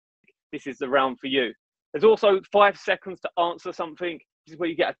this is the round for you. There's also 5 seconds to answer something. This is where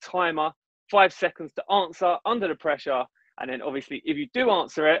you get a timer, 5 seconds to answer under the pressure. And then obviously, if you do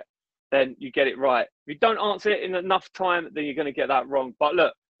answer it, then you get it right. If you don't answer it in enough time, then you're going to get that wrong. But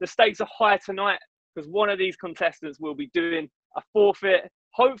look, the stakes are high tonight because one of these contestants will be doing a forfeit.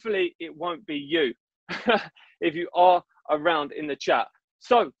 Hopefully, it won't be you if you are around in the chat.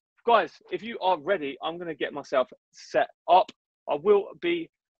 So, guys, if you are ready, I'm going to get myself set up. I will be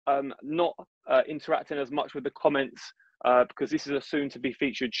not interacting as much with the comments because this is a soon to be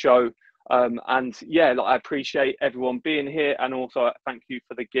featured show. And yeah, like, I appreciate everyone being here, and also thank you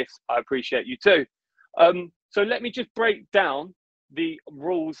for the gifts. I appreciate you too. So let me just break down the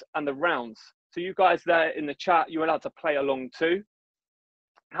rules and the rounds. So you guys there in the chat, you're allowed to play along too.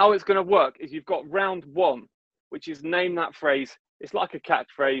 How it's going to work is you've got round 1, which is name that phrase. It's like a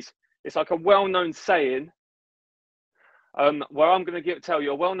catchphrase. It's like a well-known saying where I'm going to tell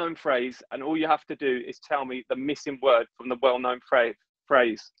you a well-known phrase, and all you have to do is tell me the missing word from the well-known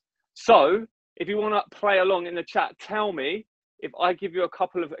phrase. So if you want to play along in the chat, tell me. If I give you a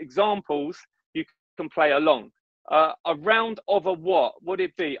couple of examples, you can play along. A round of a what? Would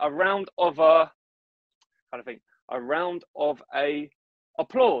it be a round of a kind of thing? A round of a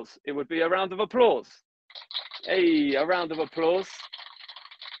applause. It would be a round of applause. Hey, a round of applause.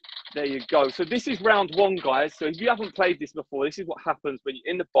 There you go. So this is round 1, guys. So if you haven't played this before, this is what happens when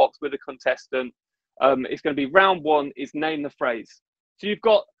you're in the box with a contestant. It's going to be round 1 is name the phrase. So you've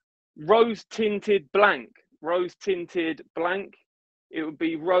got rose tinted blank. Rose tinted blank. It would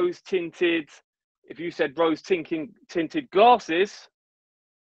be rose tinted. If you said rose tinted glasses,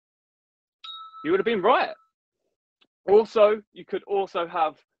 you would have been right. Also, you could also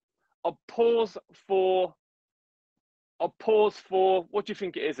have a pause for, what do you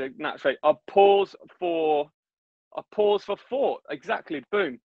think it is, naturally? A pause for thought. Exactly,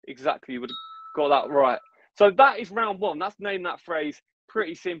 boom. Exactly, you would have got that right. So that is round 1. That's name that phrase.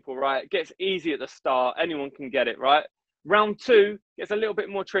 Pretty simple, right? It gets easy at the start. Anyone can get it, right? Round 2 gets a little bit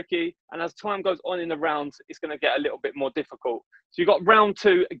more tricky. And as time goes on in the rounds, it's going to get a little bit more difficult. So you've got round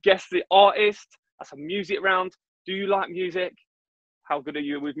 2, guess the artist. That's a music round. Do you like music? How good are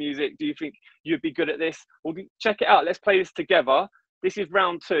you with music? Do you think you'd be good at this? Well, check it out. Let's play this together. This is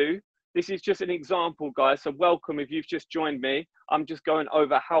round 2. This is just an example, guys. So welcome if you've just joined me. I'm just going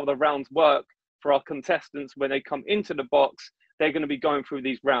over how the rounds work for our contestants when they come into the box. They're going to be going through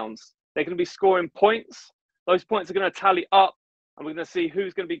these rounds. They're going to be scoring points. Those points are going to tally up, and we're going to see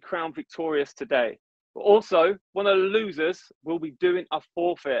who's going to be crowned victorious today. But also, one of the losers will be doing a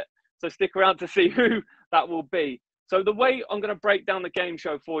forfeit. So stick around to see who that will be. So the way I'm going to break down the game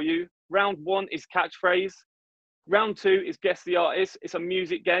show for you, round 1 is catchphrase. Round 2 is guess the artist. It's a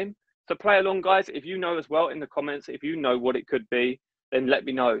music game. So play along, guys. If you know as well in the comments, if you know what it could be, then let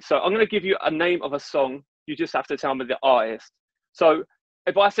me know. So I'm going to give you a name of a song. You just have to tell me the artist. So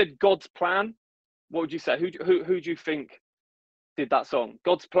if I said God's Plan, what would you say? Who do you think did that song?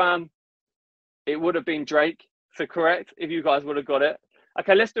 God's Plan, it would have been Drake. So correct, if you guys would have got it.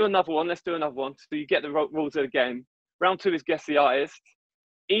 Okay, let's do another one. Let's do another one. So you get the rules of the game. Round 2 is guess the artist.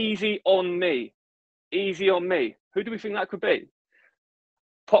 Easy on Me. Easy on Me. Who do we think that could be?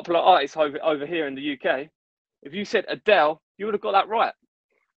 Popular artist over here in the UK. If you said Adele, you would have got that right.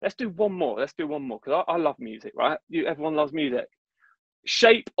 Let's do one more. Let's do one more because I love music, right? Everyone loves music.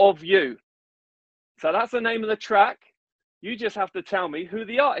 Shape of You. So that's the name of the track. You just have to tell me who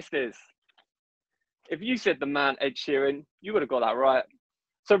the artist is. If you said the man Ed Sheeran, you would have got that right.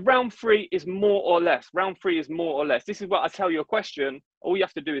 So round 3 is more or less. Round 3 is more or less. This is what I tell you a question. All you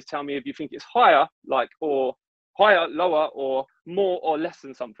have to do is tell me if you think it's higher, or higher, lower, or more or less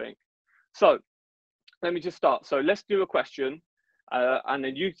than something. So let me just start. So let's do a question. And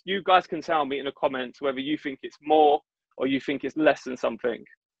then you guys can tell me in the comments whether you think it's more or you think it's less than something.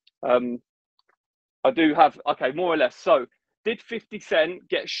 I do have, okay, more or less. So did 50 Cent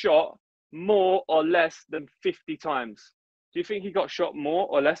get shot more or less than 50 times? Do you think he got shot more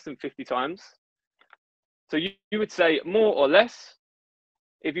or less than 50 times? So you would say more or less.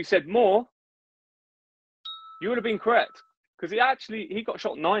 If you said more, you would have been correct because he got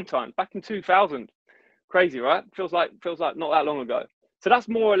shot 9 times back in 2000. Crazy, right? Feels like not that long ago. So that's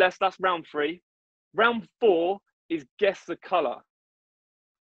more or less, that's round 3. Round 4 is guess the color.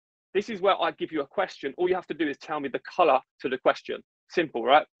 This is where I give you a question. All you have to do is tell me the color to the question. Simple,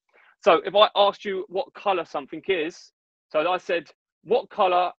 right? So if I asked you what color something is, so I said, what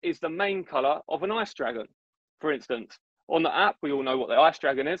color is the main color of an ice dragon? For instance, on the app, we all know what the ice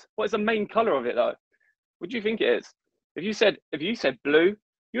dragon is. What is the main color of it though? What do you think it is? If you said blue,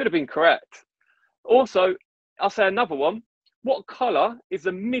 you would have been correct. Also, I'll say another one. What colour is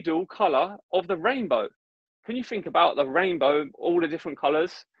the middle colour of the rainbow? Can you think about the rainbow, all the different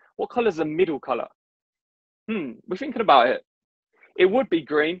colours? What colour is the middle colour? We're thinking about it. It would be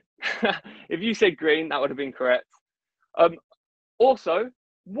green. If you said green, that would have been correct. Also,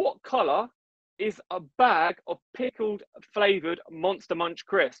 what colour is a bag of pickled flavoured Monster Munch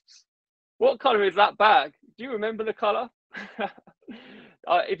crisps? What colour is that bag? Do you remember the colour?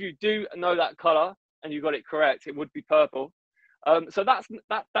 If you do know that colour and you got it correct, it would be purple. So that's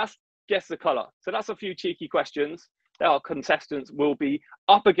guess the colour. So that's a few cheeky questions that our contestants will be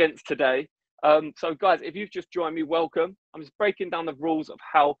up against today. So guys, if you've just joined me, welcome. I'm just breaking down the rules of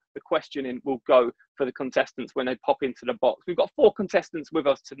how the questioning will go for the contestants when they pop into the box. We've got 4 contestants with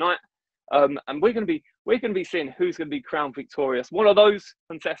us tonight, and we're going to be seeing who's going to be crowned victorious. One of those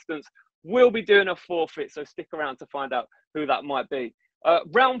contestants will be doing a forfeit, so stick around to find out who that might be.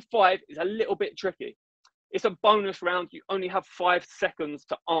 Round 5 is a little bit tricky. It's a bonus round. You only have 5 seconds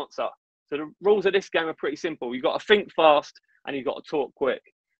to answer. So the rules of this game are pretty simple. You've got to think fast and you've got to talk quick.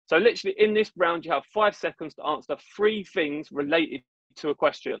 So literally in this round, you have 5 seconds to answer 3 things related to a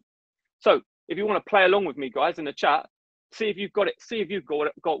question. So if you want to play along with me, guys, in the chat, see if you've got it. See if you've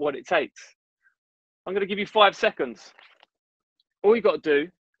got what it takes. I'm going to give you 5 seconds. All you've got to do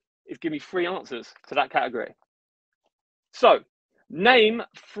is give me 3 answers to that category. So name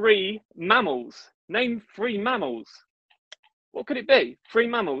 3 mammals. Name 3 mammals. What could it be? 3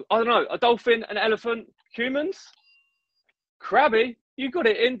 mammals. I don't know. A dolphin, an elephant, humans? Crabby, you got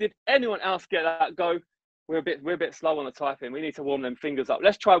it in. Did anyone else get that go? We're a bit slow on the typing. We need to warm them fingers up.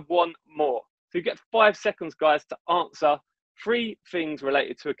 Let's try one more. So you get 5 seconds, guys, to answer 3 things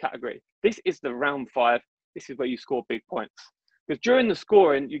related to a category. This is the round 5. This is where you score big points. Because during the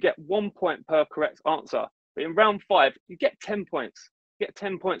scoring, you get 1 point per correct answer. But in round 5, you get 10 points. You get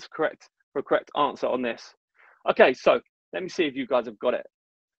 10 points for a correct answer on this. Okay, so let me see if you guys have got it.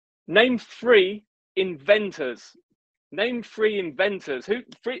 Name 3 inventors. Name 3 inventors. Can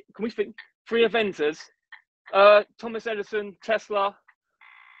we think 3 inventors? Thomas Edison, Tesla.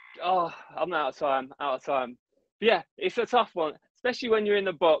 Oh, I'm out of time. But yeah, it's a tough one, especially when you're in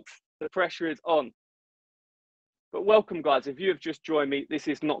the box. The pressure is on. But welcome, guys. If you have just joined me, this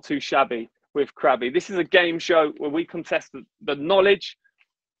is Not Too Shabby with Crabby. This is a game show where we contest the knowledge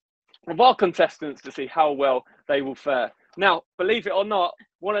of our contestants to see how well they will fare. Now, believe it or not,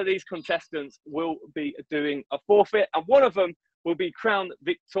 one of these contestants will be doing a forfeit, and one of them will be crowned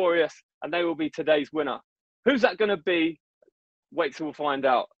victorious, and they will be today's winner. Who's that going to be? Wait till we'll find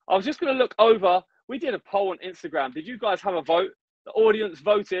out. I was just going to look over. We did a poll on Instagram. Did you guys have a vote? The audience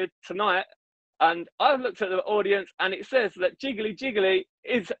voted tonight, and I've looked at the audience, and it says that Jiggly Jiggly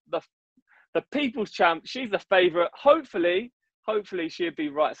is the people's champ. She's the favourite. Hopefully she'll be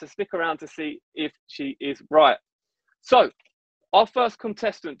right. So stick around to see if she is right. So, our first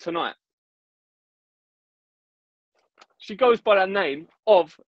contestant tonight, she goes by the name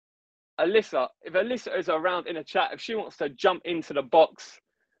of Alyssa. If Alyssa is around in the chat, if she wants to jump into the box,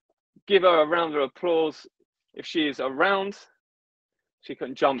 give her a round of applause. If she is around, she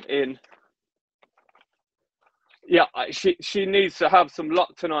can jump in. Yeah, she needs to have some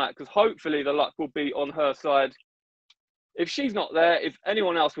luck tonight, because hopefully the luck will be on her side. If she's not there, if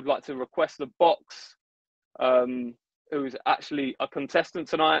anyone else would like to request the box, who's actually a contestant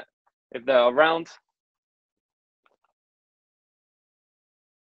tonight, if they're around.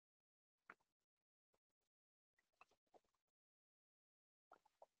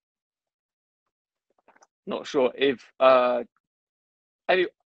 Not sure if I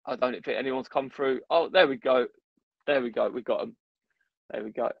don't think anyone's come through. Oh, there we go. We got them. There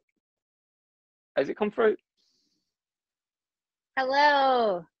we go. Has it come through?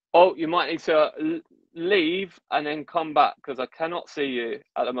 Hello. Oh, you might need to leave and then come back, because I cannot see you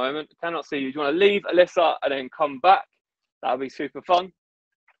at the moment. Cannot see you. Do you want to leave, Alyssa, and then come back? That'll be super fun.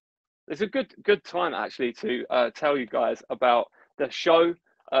 It's a good time actually to tell you guys about the show.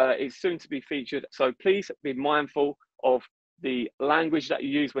 It's soon to be featured, so please be mindful of the language that you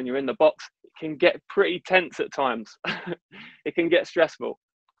use when you're in the box. It can get pretty tense at times. It can get stressful.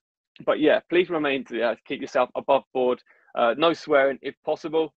 But yeah, please remain to keep yourself above board. No swearing if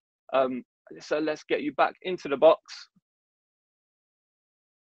possible. So let's get you back into the box.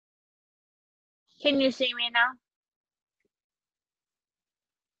 Can you see me now?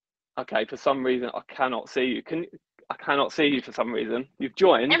 Okay, for some reason I cannot see you. I cannot see you for some reason. You've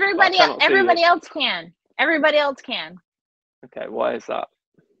joined. Everybody else can. Everybody else can. Okay, why is that?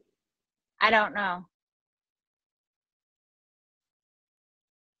 I don't know.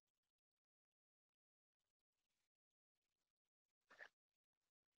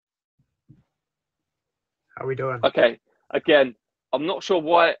 How are we doing? Okay, Again, I'm not sure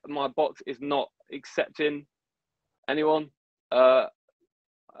why my box is not accepting anyone. I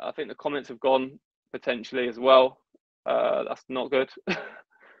think the comments have gone potentially as well. That's not good.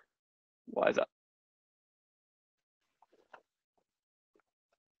 Why is that?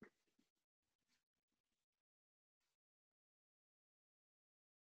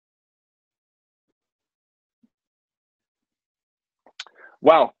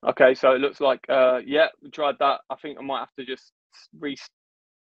 Wow. Okay, so it looks like yeah, we tried that. I think I might have to just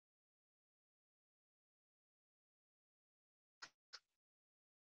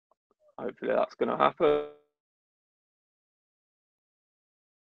hopefully that's going to happen.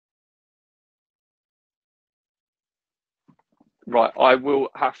 Right, I will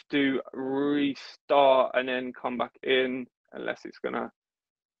have to restart and then come back in unless it's going to.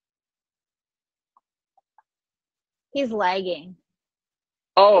 He's lagging.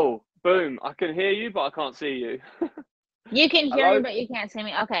 Oh, boom. I can hear you, but I can't see you. You can hear Hello? me, but you can't see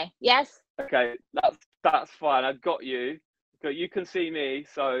me. Okay. Yes? Okay, that's fine. I've got you. But you can see me,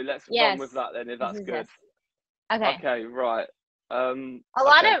 so let's run Yes. with that then if that's good. Okay. Okay, right. A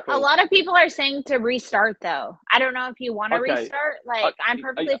lot cool. of people are saying to restart though. I don't know if you want to restart. Like I'm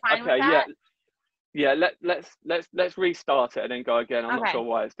perfectly fine with that. Yeah. Let's restart it and then go again. I'm not sure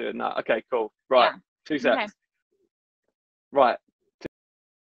why it's doing that. Okay, cool. Right. Yeah. 2 seconds. Okay. Right.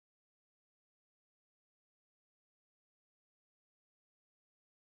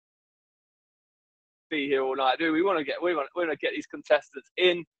 Be here all night, do we? Want to get these contestants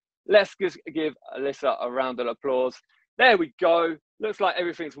in. Let's just give Alyssa a round of applause. There we go. Looks like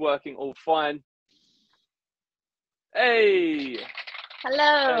everything's working all fine. Hey.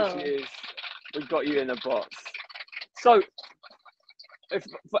 Hello. There she is. We've got you in the box. So, if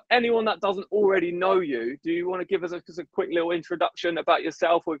for anyone that doesn't already know you, do you want to give us just a quick little introduction about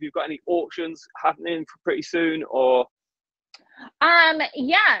yourself, or if you've got any auctions happening for pretty soon, or?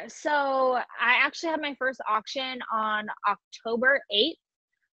 Yeah. So I actually had my first auction on October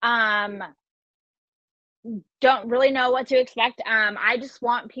 8th. Don't really know what to expect. I just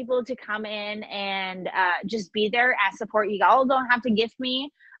want people to come in and just be there as support. You all don't have to gift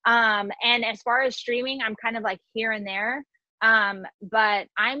me. And as far as streaming, I'm kind of like here and there. But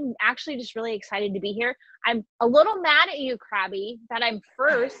I'm actually just really excited to be here. I'm a little mad at you, Crabby, that I'm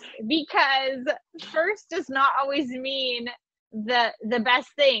first, because first does not always mean the best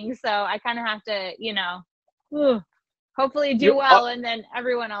thing. So I kind of have to, hopefully do well, and then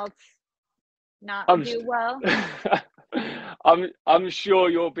everyone else not do well. I'm sure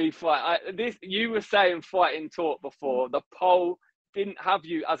you'll be fine. You were saying fighting talk before. The poll didn't have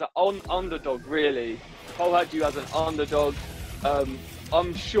you as an underdog, really. The poll had you as an underdog.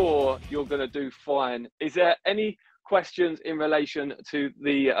 I'm sure you're going to do fine. Is there any questions in relation to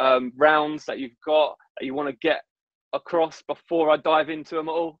the rounds that you've got that you want to get across before I dive into them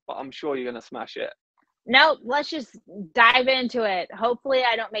all? But I'm sure you're going to smash it. Nope, let's just dive into it. Hopefully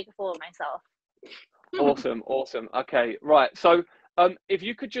I don't make a fool of myself. Awesome. Okay, right. So if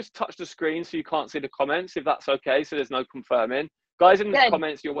you could just touch the screen so you can't see the comments, if that's okay, so there's no confirming. Guys in the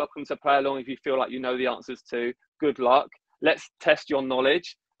comments, you're welcome to play along if you feel like you know the answers to. Good luck. Let's test your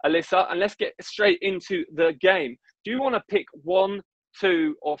knowledge, Alyssa, and let's get straight into the game. Do you want to pick 1,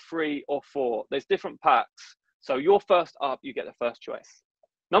 2, or 3, or 4? There's different packs. So you're first up, you get the first choice.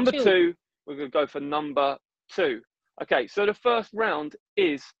 Number 2, we're going to go for number 2. Okay, so the first round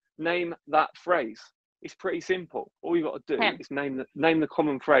is name that phrase. It's pretty simple. All you've got to do is name the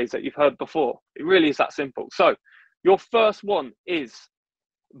common phrase that you've heard before. It really is that simple. So your first one is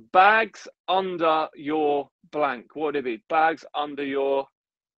bags under your blank. What would it be? Bags under your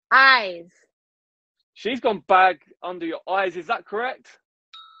eyes. She's gone bag under your eyes. Is that correct?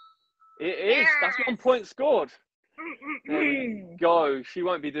 It is. Yes. That's 1 point scored. There we go. She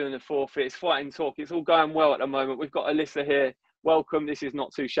won't be doing the forfeit. It's fighting talk. It's all going well at the moment. We've got Alyssa here. Welcome. This is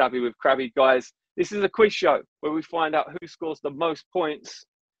Not Too Shabby with Crabby, guys. This is a quiz show where we find out who scores the most points.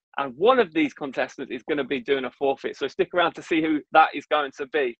 And one of these contestants is going to be doing a forfeit. So stick around to see who that is going to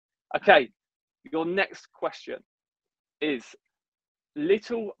be. Okay. Your next question is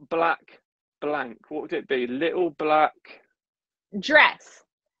little black blank. What would it be? Little black dress.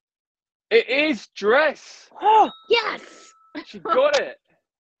 It is dress. Oh, yes. She got it.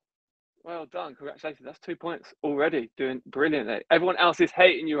 Well done. Congratulations. That's 2 points already. Doing brilliantly. Everyone else is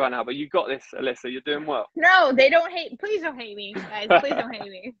hating you right now, but you got this, Alyssa. You're doing well. No, they don't hate. Please don't hate me, guys. Please don't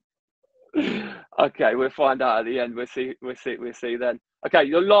hate me. Okay, we'll find out at the end. We'll see then. Okay,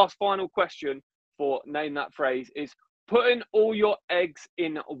 your last final question for name that phrase is putting all your eggs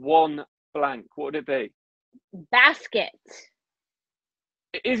in one blank. What would it be? Basket.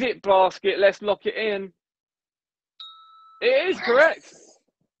 Is it basket? Let's lock it in. It is correct. Yes.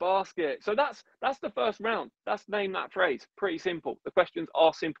 Basket. So that's the first round. That's name that phrase. Pretty simple. The questions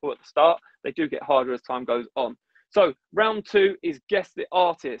are simple at the start. They do get harder as time goes on. So round 2 is guess the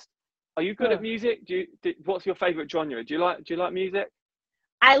artist. Are you good at music? What's your favorite genre? Do you like music?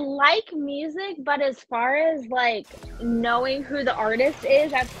 I like music, but as far as like knowing who the artist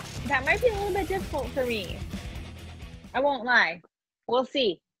is, that might be a little bit difficult for me. I won't lie. We'll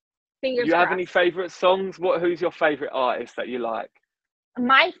see. Do Fingers you have any crossed. favorite songs? Who's your favorite artist that you like?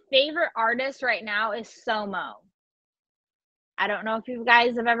 My favorite artist right now is Somo. I don't know if you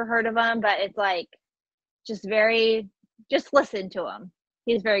guys have ever heard of him, but it's like just listen to him.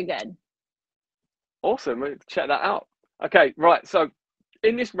 He's very good. Awesome. We'll check that out. Okay, right. So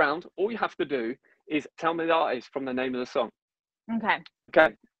in this round, all you have to do is tell me the artist from the name of the song. Okay.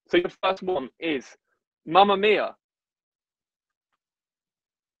 Okay. So your first one is Mamma Mia.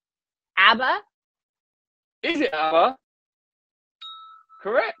 ABBA? Is it ABBA?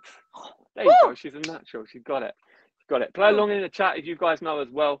 Correct. There you go. She's a natural. She's got it. Got it. Play along in the chat if you guys know as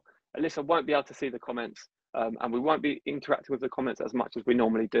well. Alyssa won't be able to see the comments, and we won't be interacting with the comments as much as we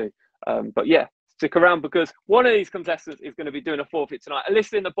normally do. But yeah, stick around because one of these contestants is going to be doing a forfeit tonight.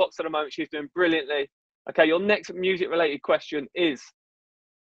 Alyssa in the box at the moment. She's doing brilliantly. Okay, your next music-related question is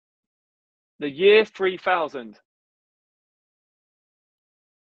the year 3000.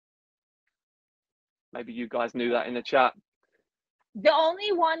 Maybe you guys knew that in the chat. The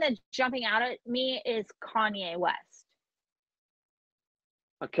only one that's jumping out at me is Kanye West.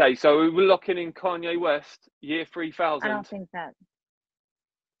 Okay, so we're locking in Kanye West, year 3000. I don't think that.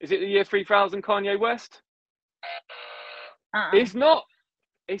 Is it the year 3000 Kanye West? Uh-uh. It's not.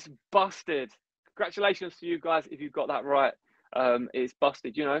 It's busted. Congratulations to you guys if you got that right. It's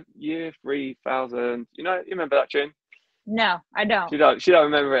busted. You know, year 3000. You know, you remember that tune? No, I don't. She don't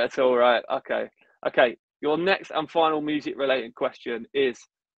remember it at all, right? Okay. Okay. Your next and final music related question is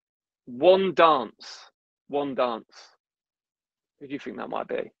one dance. One dance. Who do you think that might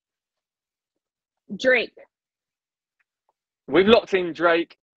be? Drake. We've locked in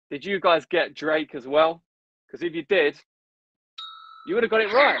Drake. Did you guys get Drake as well? Because if you did, you would have got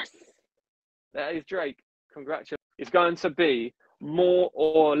it right. Yes. That is Drake. Congratulations. It's going to be more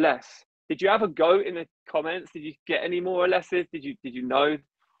or less. Did you have a go in the comments? Did you get any more or lesses? Did you know?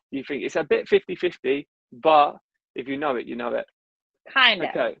 Do you think it's a bit 50-50, but if you know it, you know it. Kind of.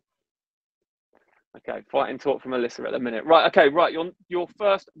 Okay. Okay. Fighting talk from Alyssa at the minute. Right. Okay. Right. Your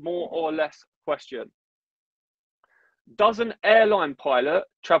first more or less question. Does an airline pilot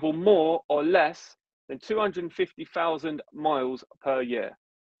travel more or less than 250,000 miles per year?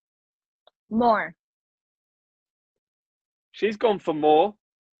 More. She's gone for more.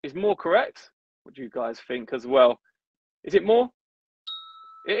 Is more correct? What do you guys think as well? Is it more?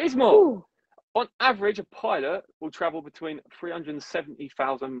 It is more. Ooh. On average, a pilot will travel between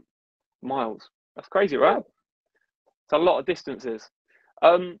 370,000 miles. That's crazy, right? It's a lot of distances.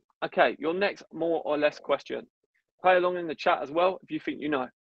 Okay, your next more or less question. Play along in the chat as well if you think you know.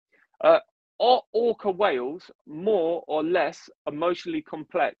 Are orca whales more or less emotionally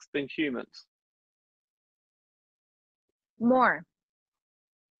complex than humans? More.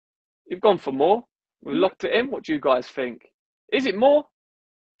 You've gone for more. We've locked it in. What do you guys think? Is it more?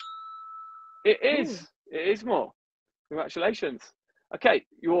 It is. Ooh. It is more. Congratulations. Okay,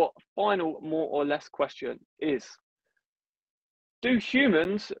 your final more or less question is, do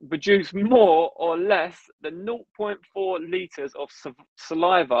humans produce more or less than 0.4 litres of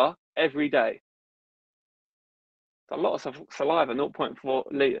saliva every day? It's a lot of saliva,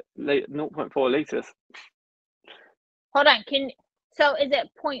 0.4 litres. Hold on. So is it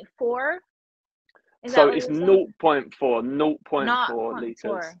 0.4? So it's 0.4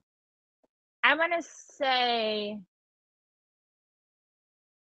 litres. I'm going to say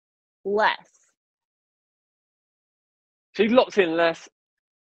less. She's locked in less.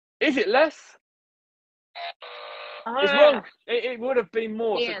 Is it less? It's wrong. It would have been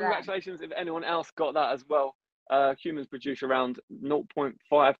more. So congratulations if anyone else got that as well. Humans produce around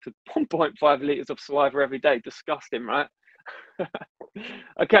 0.5 to 1.5 litres of saliva every day. Disgusting, right?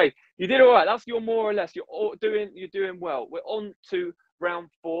 Okay, you did all right. That's your more or less. You're doing well. We're on to round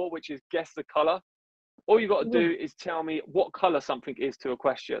 4, which is guess the colour. All you got to do is tell me what colour something is to a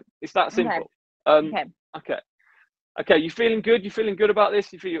question. It's that simple. Okay. Okay. You feeling good? You feeling good about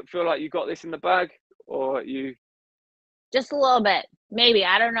this? You feel like you got this in the bag, or you? Just a little bit, maybe.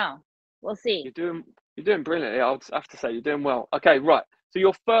 I don't know. We'll see. You're doing brilliantly. I'll have to say you're doing well. Okay, right. So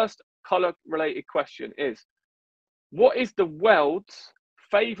your first colour related question is, what is the world's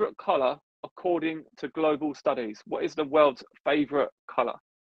favourite colour according to global studies? What is the world's favourite colour?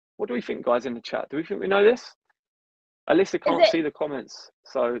 What do we think, guys, in the chat? Do we think we know this? Alyssa Is can't it? see the comments.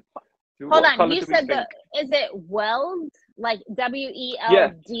 So, Hold what on. colour You do we said think? is it weld? Like Yeah,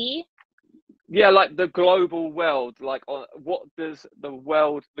 WELD? yeah, like the global world. Like, what does the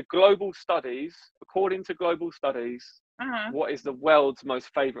world, the global studies, according to global studies, Uh-huh. what is the world's most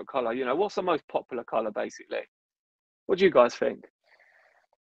favourite colour? You know, what's the most popular colour, basically? What do you guys think?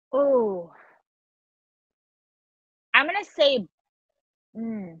 Oh, I'm gonna say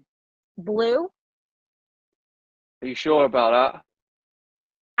blue. Are you sure about that?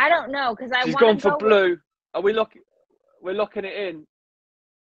 I don't know because I She's want to gone for go with. blue. Are we locking? We're locking it in.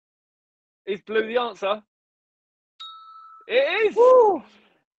 Is blue the answer? It is. Woo!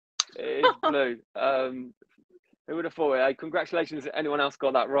 It is blue. Who would have thought it? Congratulations if anyone else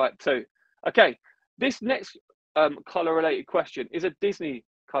got that right too. Okay, this next color related question is a Disney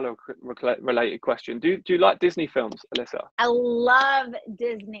color related question. Do you like Disney films, Alyssa? I love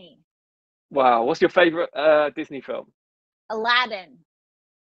Disney. Wow, what's your favorite Disney film? Aladdin.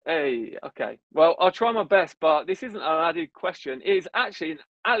 Hey, okay. Well, I'll try my best, but this isn't an added question. It is actually an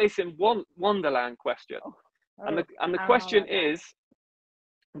Alice in Wonderland question. And the I don't know question about that. is,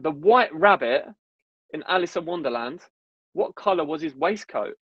 the White Rabbit in Alice in Wonderland, what color was his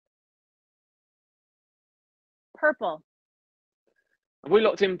waistcoat? Purple. Have we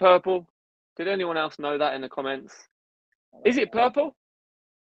locked in purple? Did anyone else know that in the comments? Is it purple?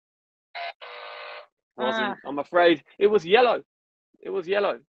 Wasn't. I'm afraid it was yellow. It was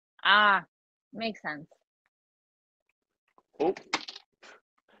yellow. Makes sense. Oh,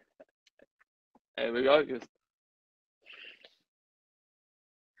 there we go.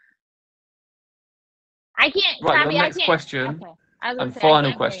 I can't. Right, Shabby, the I next can't. question Okay. I was gonna and say, I final can't hear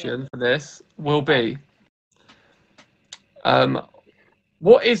you. question for this will be,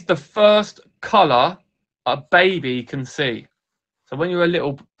 what is the first colour a baby can see? So when you're a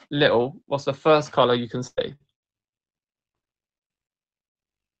little, what's the first colour you can see?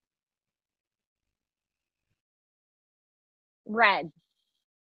 Red.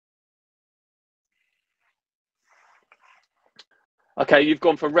 Okay, you've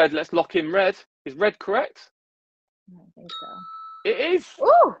gone for red. Let's lock in red. Is red correct? I don't think so. It is.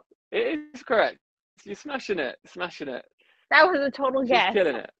 Ooh, It is correct. You're smashing it. Smashing it. that was a total She's guess.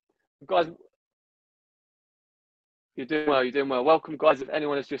 killing it. Guys, you're doing well. You're doing well. Welcome, guys. If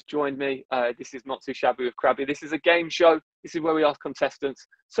anyone has just joined me, this is Not Too Shabby with Crabby. This is a game show. This is where we ask contestants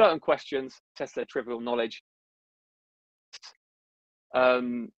certain questions, test their trivial knowledge,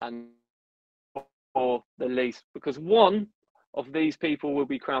 and for the least, because one of these people will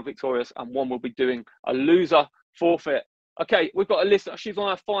be crowned victorious and one will be doing a loser forfeit. Okay, we've got a list. She's on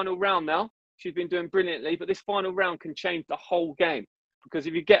her final round now. She's been doing brilliantly, but this final round can change the whole game, because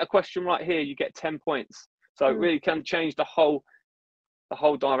if you get a question right here, you get 10 points. So it really can change the whole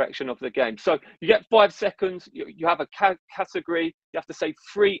direction of the game. So you get 5 seconds. You have a category. You have to say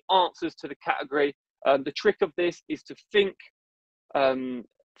 3 answers to the category. The trick of this is to think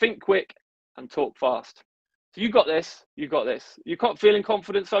quick and talk fast. So you got this. You got this. You feeling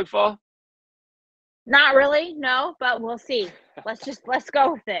confident so far? Not really, no, but we'll see. Let's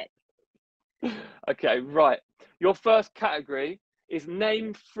go with it. Okay, right. Your first category is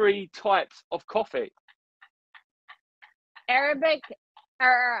name 3 types of coffee. Arabica,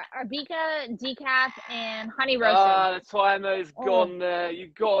 decaf, and honey roasted. The timer is gone there. You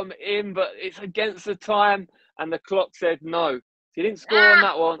got them in, but it's against the time, and the clock said no. So you didn't score on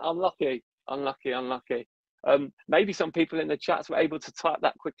that one. Unlucky, unlucky, unlucky. Maybe some people in the chats were able to type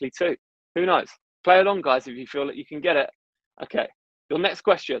that quickly too. Who knows? Play along, guys, if you feel that you can get it. Okay, your next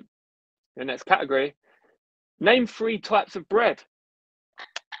question, your next category. Name 3 types of bread.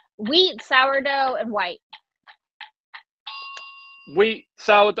 Wheat, sourdough, and white. Wheat,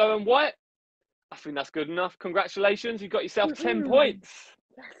 sourdough, and white. I think that's good enough. Congratulations, you got yourself 10 points.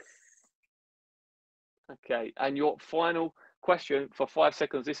 Okay, and your final question for 5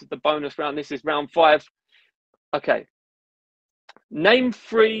 seconds. This is the bonus round. This is round 5. Okay. Name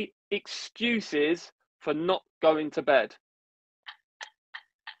 3 excuses for not going to bed.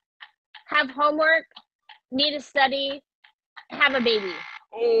 Have homework, need to study, have a baby.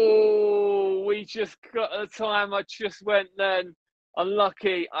 Oh, we just got the timer. Just went then.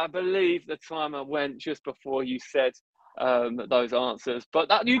 Unlucky. I believe the timer went just before you said those answers. But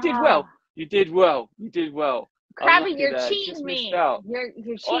that you did well. You did well. You did well. Crabby, Unlucky you're there. cheating Just me. missed out. You're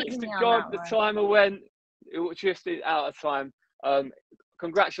Honest cheating to me on God, that the one. timer went. It was just out of time.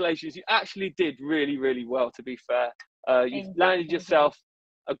 Congratulations. You actually did really, really well, to be fair. You've landed yourself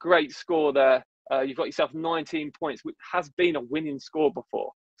a great score there. You've got yourself 19 points, which has been a winning score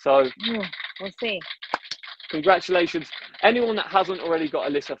before. So we'll see. Congratulations. Anyone that hasn't already got a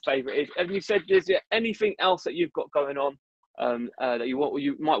list of favourited, and you said, is there anything else that you've got going on that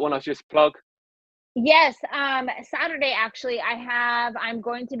you might want to just plug? Yes, Saturday actually I'm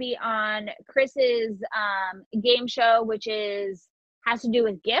going to be on Chris's game show, which has to do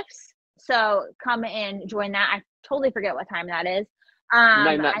with gifts. So come and join that. I totally forget what time that is.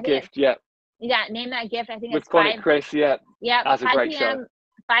 Name that gift, yeah. Yeah, name that gift. I think with it's Chronic 5. Chris, yeah. Yeah, That's a 5 great p.m. show.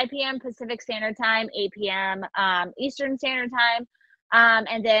 5 p.m. Pacific Standard Time, 8 p.m. Eastern Standard Time.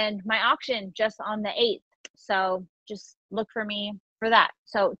 And then my auction just on the 8th. So just look for me for that.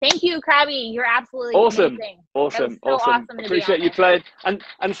 So thank you, Crabby. You're absolutely amazing. Awesome. Awesome Appreciate you playing. And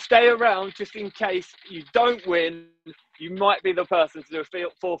stay around just in case you don't win. You might be the person to do a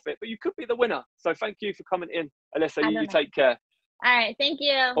forfeit, but you could be the winner. So thank you for coming in, Alyssa. You take care. All right. Thank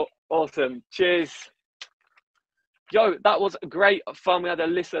you. Awesome. Cheers. Yo, that was great fun. We had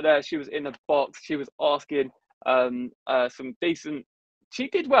Alyssa there. She was in the box. She was asking some decent. She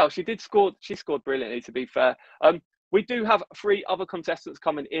did well. She scored brilliantly, to be fair. We do have 3 other contestants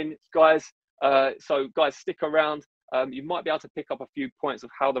coming in, guys. So guys, stick around. You might be able to pick up a few points of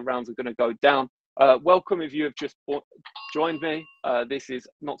how the rounds are going to go down. Welcome if you have just joined me. This is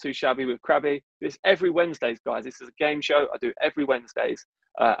Not Too Shabby with Crabby. This every Wednesdays, guys. This is a game show I do every Wednesdays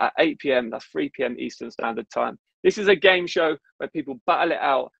at 8 p.m. That's 3 p.m. Eastern Standard Time. This is a game show where people battle it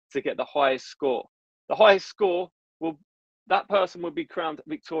out to get the highest score. The highest score that person will be crowned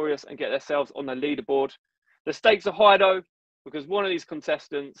victorious and get themselves on the leaderboard. The stakes are high though, because one of these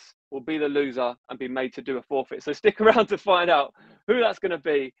contestants will be the loser and be made to do a forfeit. So stick around to find out who that's going to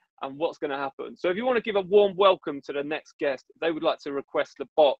be and what's going to happen. So if you want to give a warm welcome to the next guest, if they would like to request the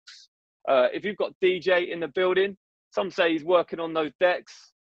box. If you've got DJ in the building, some say he's working on those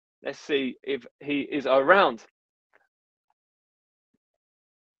decks. Let's see if he is around.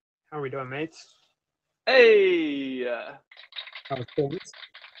 How are we doing, mates? Hey! How's things?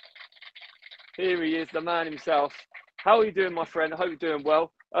 Here he is, the man himself. How are you doing, my friend? I hope you're doing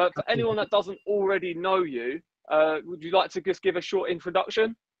well. For anyone that doesn't already know you, would you like to just give a short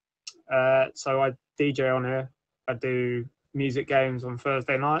introduction? So I DJ on here. I do music games on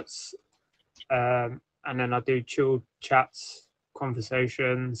Thursday nights. And then I do chilled chats,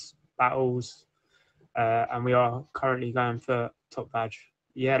 conversations, battles. And we are currently going for top badge.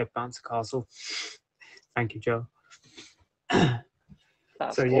 Yeah, the Bouncer Castle. Thank you, Joe.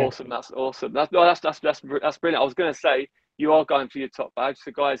 That's awesome. That's awesome. That's brilliant. I was going to say you are going for your top badge.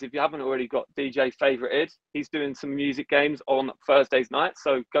 So, guys, if you haven't already got DJ favorited, he's doing some music games on Thursdays nights.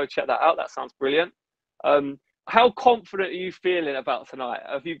 So go check that out. That sounds brilliant. How confident are you feeling about tonight?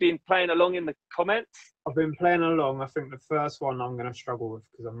 Have you been playing along in the comments? I've been playing along. I think the first one I'm going to struggle with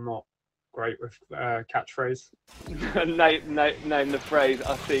because I'm not great with catchphrase. name the phrase.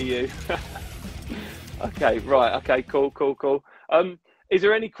 I see you. Okay, right. Okay, cool. Is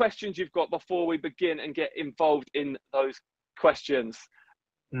there any questions you've got before we begin and get involved in those questions?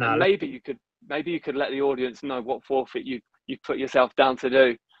 No. Maybe you could let the audience know what forfeit you put yourself down to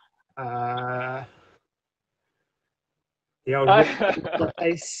do. The old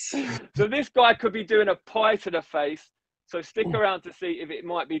face. So this guy could be doing a pie to the face. So stick around to see if it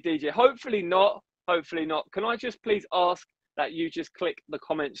might be DJ. Hopefully not. Can I just please ask that you just click the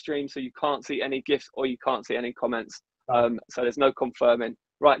comment stream so you can't see any GIFs or you can't see any comments. So there's no confirming.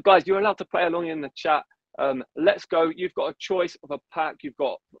 Right, guys, you're allowed to play along in the chat. Let's go. You've got a choice of a pack. You've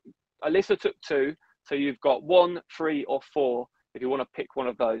got, Alyssa took 2. So you've got 1, 3 or 4 if you want to pick one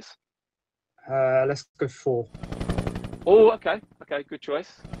of those. Let's go 4. Oh, okay, good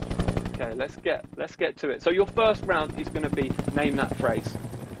choice. Okay, let's get to it. So your first round is going to be name that phrase.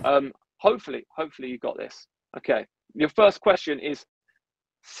 Hopefully you got this. Okay, your first question is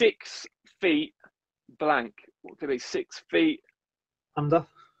 6 feet blank. What could be 6 feet under?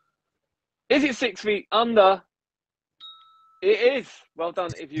 Is it 6 feet under? It is. Well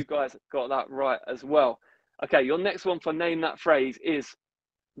done if you guys got that right as well. Okay, your next one for name that phrase is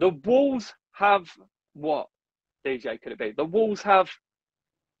the walls have what? DJ, could it be? The walls have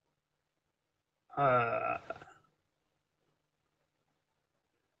I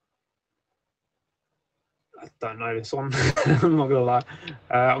don't know this one. I'm not gonna lie.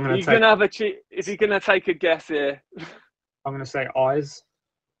 I'm gonna. Gonna have a cheat. Is he gonna take a guess here? I'm gonna say eyes.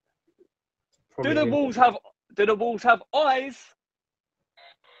 Do the walls have eyes?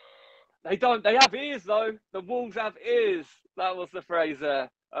 They don't. They have ears though. The walls have ears. That was the phrase there.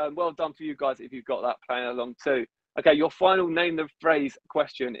 Well done for you guys if you've got that playing along too. Okay, your final name the phrase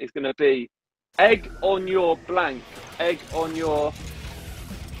question is going to be egg on your blank. Egg on your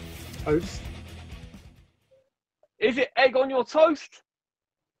toast. Is it egg on your toast?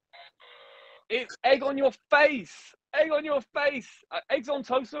 It's egg on your face. Egg on your face. Eggs on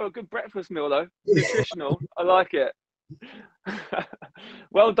toast are a good breakfast meal, though. Nutritional. I like it.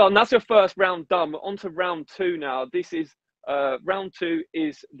 Well done. That's your first round done. We're on to round 2 now. This is round 2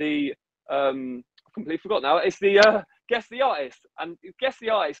 is the I completely forgot now. It's the guess the artist, and guess the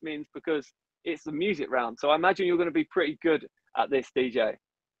artist means because it's the music round. So I imagine you're going to be pretty good at this, DJ.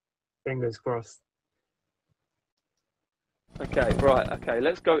 Fingers crossed. Okay, right. Okay,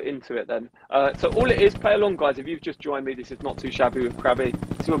 let's go into it then. So all it is, play along, guys. If you've just joined me, this is Not Too Shabby with Crabby.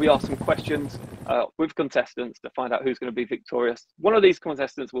 This is where we ask some questions with contestants to find out who's going to be victorious. One of these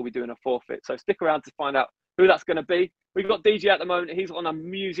contestants will be doing a forfeit, so stick around to find out who that's going to be. We've got DJ at the moment. He's on a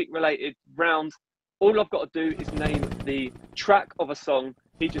music-related round. All I've got to do is name the track of a song.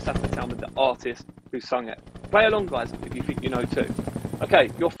 He just has to tell me the artist who sung it. Play along, guys, if you think you know too. Okay,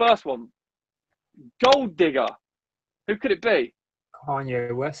 your first one. Gold Digger. Who could it be?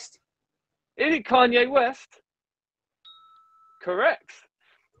 Kanye West. Is it Kanye West? Correct.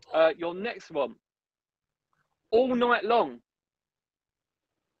 Your next one. All Night Long.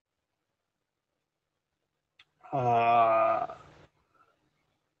 I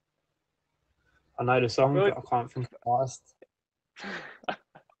know the song, Good. but I can't think of the artist.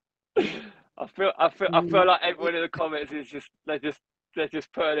 I feel like everyone in the comments is they're just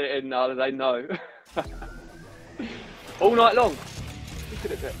putting it in now that they know. All Night Long. Who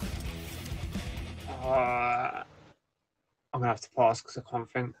could it be? I'm gonna have to pass because I can't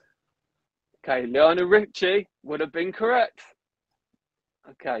think. Okay, Lionel Richie would have been correct.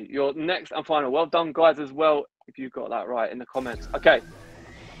 Okay, your next and final. Well done, guys, as well, if you got that right in the comments. Okay,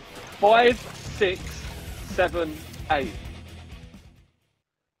 5, 6, 7, 8.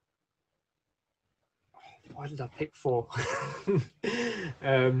 Why did I pick 4?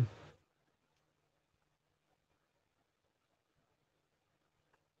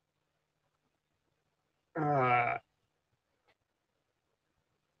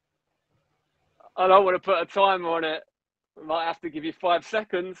 I don't want to put a timer on it. I might have to give you 5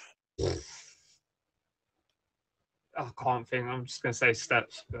 seconds. I can't think. I'm just gonna say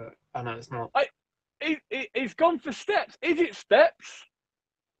Steps, but I know it's not. He's gone for Steps. Is it Steps?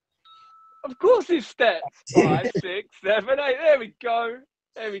 Of course it's Steps. 5, 6, 7, 8. There we go.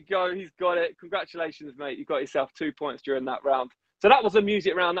 There we go. He's got it. Congratulations, mate. You got yourself 2 points during that round. So that was a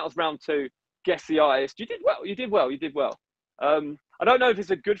music round. That was round 2. Guess the artist. You did well. You did well. You did well. I don't know if it's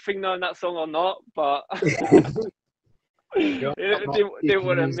a good thing knowing that song or not, but didn't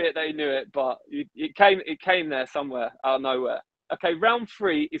want to admit they knew it, but it came there somewhere out of nowhere. Okay, round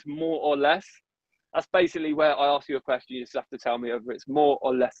 3 is more or less. That's basically where I ask you a question. You just have to tell me whether it's more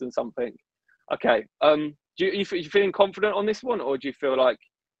or less than something. Okay. You feeling confident on this one, or do you feel like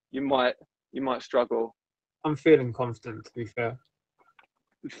you might struggle? I'm feeling confident, to be fair.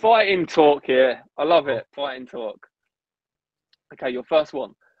 Fighting talk here. I love it. Fighting talk. Okay, your first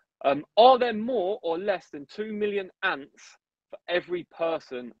one. Are there more or less than 2 million ants for every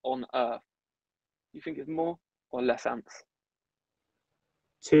person on Earth? You think it's more or less ants?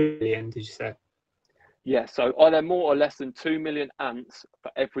 2 million, did you say? Yeah, so are there more or less than 2 million ants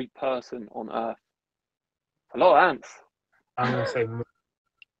for every person on Earth? A lot of ants. I'm going to say more.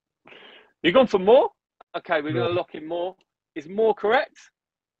 You're gone for more? Okay, we're going to lock in more. Is more correct?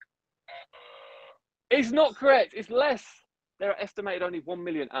 It's not correct. It's less. There are estimated only 1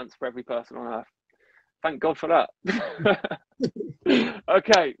 million ants for every person on Earth. Thank God for that.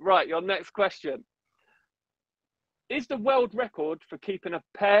 Okay, right, your next question. Is the world record for keeping a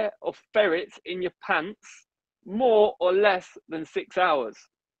pair of ferrets in your pants more or less than 6 hours?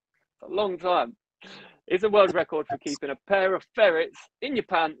 It's a long time. Is the world record for keeping a pair of ferrets in your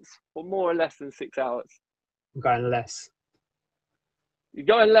pants for more or less than 6 hours? I'm going less. You're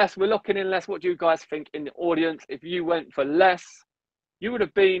going less. We're locking in less. What do you guys think in the audience? If you went for less, you would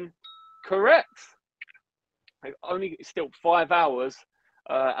have been correct. Only still 5 hours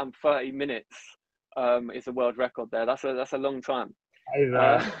and 30 minutes is the world record there. That's a long time.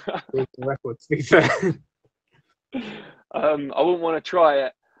 The record, to be fair. I wouldn't want to try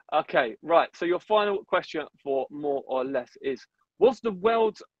it. Okay, right. So your final question for more or less is: was the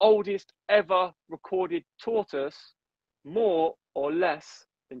world's oldest ever recorded tortoise more or less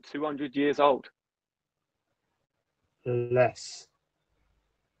than 200 years old? Less.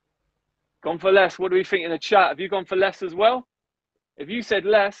 Gone for less. What do we think in the chat? Have you gone for less as well? If you said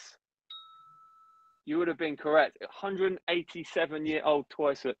less, you would have been correct. 187-year-old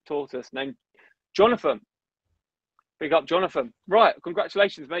tortoise named Jonathan. Big up, Jonathan. Right,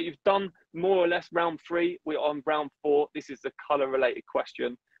 congratulations, mate. You've done more or less round 3. We're on round 4. This is the colour-related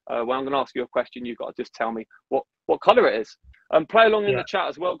question. When I'm going to ask you a question, you've got to just tell me what colour it is. Play along in Yeah. the chat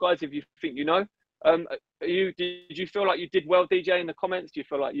as well, guys, if you think you know. Did you feel like you did well, DJ, in the comments? Do you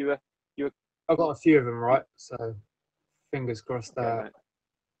feel like you were? I got a few of them right, so fingers crossed Okay, that mate.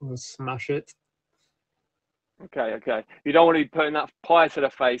 we'll smash it. Okay. You don't want to be putting that pie to the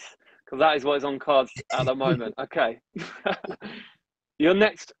face, because that is what is on cards at the moment. Okay. Your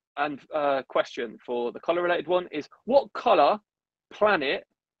next question for the color related one is: what color planet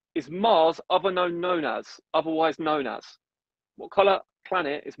is Mars otherwise known as? What color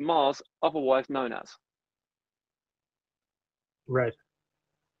planet is Mars otherwise known as? Red.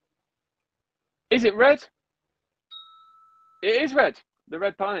 Is it red? It is red. The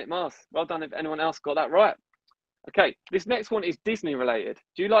red planet, Mars. Well done if anyone else got that right. Okay, this next one is Disney related.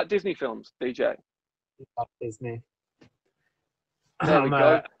 Do you like Disney films, DJ? Love Disney. There we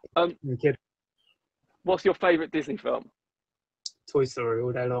go. I'm a kid. What's your favourite Disney film? Toy Story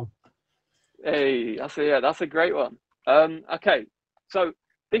all day long. Hey, that's a great one. Okay, so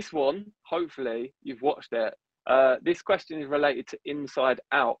this one, hopefully you've watched it. This question is related to Inside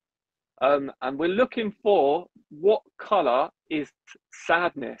Out. And we're looking for what colour is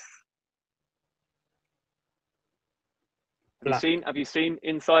sadness? Black. Have you seen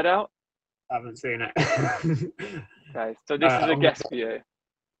Inside Out? I haven't seen it. Okay, so this is a guess for you.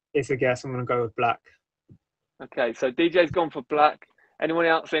 It's a guess. I'm going to go with black. Okay, so DJ's gone for black. Anyone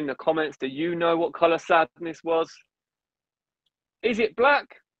else in the comments, do you know what colour sadness was? Is it black?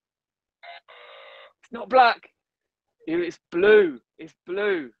 It's not black. It's blue. It's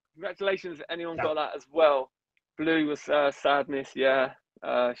blue. Congratulations, anyone got that as well. Blue was sadness. Yeah,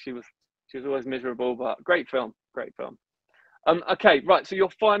 she was always miserable, but great film. Okay, right. So your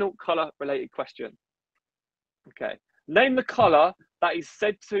final color related question. Okay, name the color that is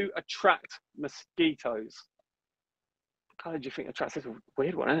said to attract mosquitoes. What color do you think attracts? This is a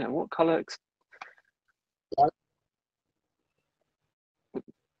weird one, isn't it? What color?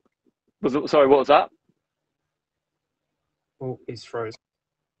 Sorry, what was that? Oh, it's frozen.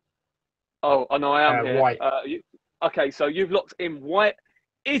 Oh, no, I am here. White. Okay, so you've locked in white.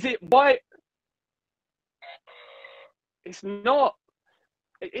 Is it white? It's not.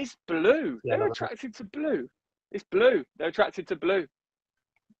 It is blue. Yeah, They're attracted to blue. It's blue. They're attracted to blue.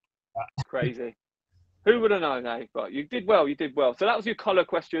 Crazy. Who would have known, eh? But you did well. So that was your colour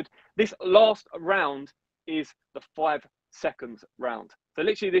question. This last round is the 5 seconds round. So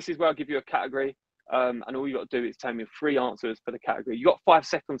literally, this is where I'll give you a category. And all you got to do is tell me 3 answers for the category. You got 5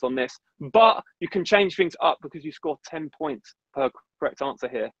 seconds on this, but you can change things up because you score 10 points per correct answer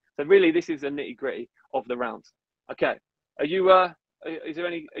here. So really, this is the nitty gritty of the rounds. Okay, are you? Is there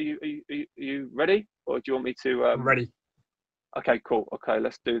any? Are you ready, or do you want me to? I'm ready. Okay, cool. Okay,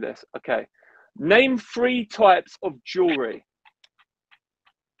 let's do this. Okay, name 3 types of jewelry.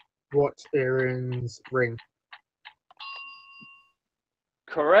 Watch, earrings, ring.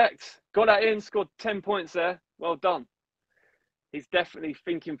 Correct. Got that in, scored 10 points there. Well done. He's definitely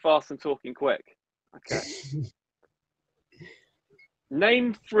thinking fast and talking quick. Okay.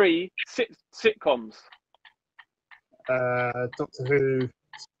 Name 3 sitcoms. Doctor Who.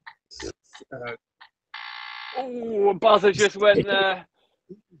 Oh, a buzzer just went there.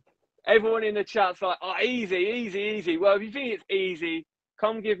 Everyone in the chat's like, oh, easy. Well, if you think it's easy,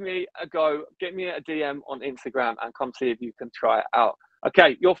 come give me a go. Get me a DM on Instagram and come see if you can try it out.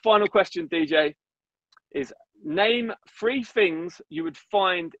 Okay, your final question, DJ, is name 3 things you would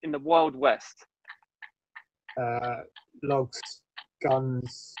find in the Wild West. Logs,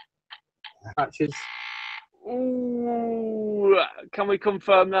 guns, hatches. Ooh, can we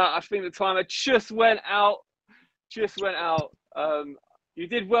confirm that? I think the timer just went out. You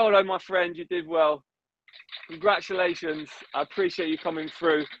did well, though, my friend. You did well. Congratulations. I appreciate you coming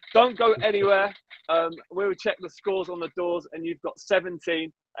through. Don't go anywhere. We'll check the scores on the doors, and you've got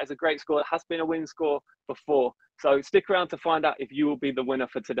 17. That's a great score. It has been a win score before. So stick around to find out if you will be the winner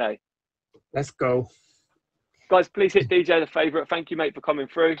for today. Let's go. Guys, please hit DJ the favourite. Thank you, mate, for coming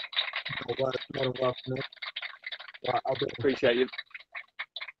through. Right, Appreciate you.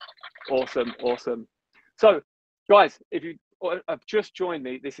 Awesome. So, guys, if you have just joined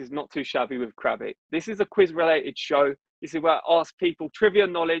me, this is Not Too Shabby with Crabby. This is a quiz-related show. This is where I ask people trivia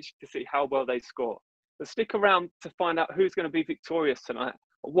knowledge to see how well they score. So stick around to find out who's going to be victorious tonight.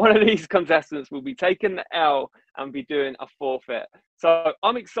 One of these contestants will be taking the L and be doing a forfeit. So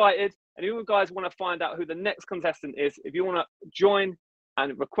I'm excited. And if you guys want to find out who the next contestant is, if you want to join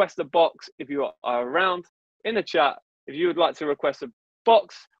and request a box, if you are around in the chat, if you would like to request a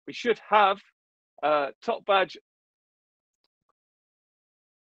box, we should have top badge.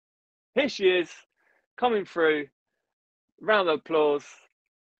 Here she is, coming through. Round of applause.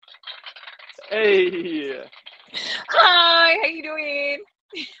 Hey, Hi, how you doing?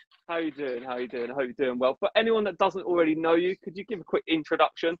 How you doing? How you doing? I hope you're doing well. For anyone that doesn't already know you, could you give a quick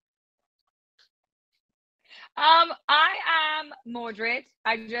introduction? I am Mordred.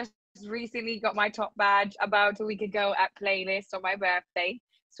 I just recently got my top badge about a week ago at Playlist on my birthday.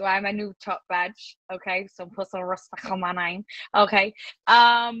 So I'm a new top badge. Okay, so put some respect on my name. Okay.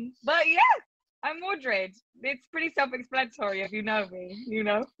 But yeah, I'm Mordred. It's pretty self-explanatory if you know me, you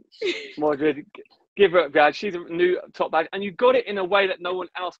know. Mordred, give her a badge. She's a new top badge, and you got it in a way that no one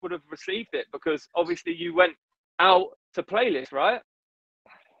else would have received it because obviously you went out to Playlist, right?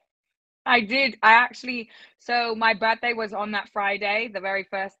 I did. So my birthday was on that Friday, the very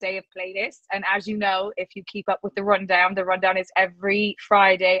first day of Playlist. And as you know, if you keep up with the rundown is every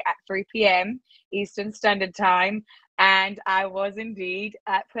Friday at 3 p.m. Eastern Standard Time. And I was indeed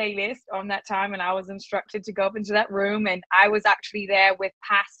at Playlist on that time, and I was instructed to go up into that room. And I was actually there with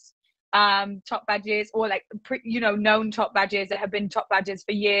past top badges, or like, known top badges that have been top badges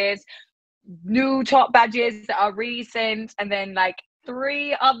for years, new top badges that are recent, and then like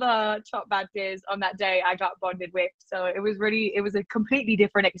 3 other top badges on that day I got bonded with. So it was a completely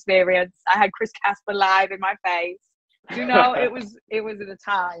different experience. I had Chris Casper live in my face. It was at a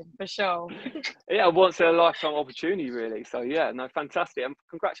time for sure. Yeah, once in a lifetime opportunity, really. So yeah, no, fantastic, and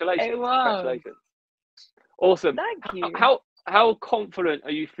congratulations. It was. Congratulations. Awesome. Thank you. How confident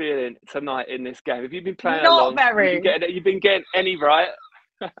are you feeling tonight in this game? Have you been playing Not along? very. You've been getting any right?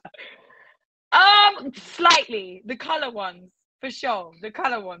 Slightly. The color ones. For sure, the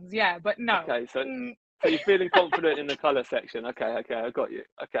color ones, yeah, but no. Okay, so you're feeling confident in the color section. Okay, I got you.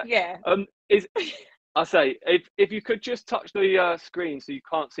 Okay. Yeah. I say if you could just touch the screen so you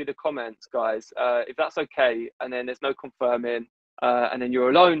can't see the comments, guys. If that's okay, and then there's no confirming, and then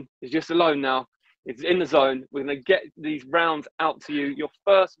you're alone. It's just alone now. It's in the zone. We're gonna get these rounds out to you. Your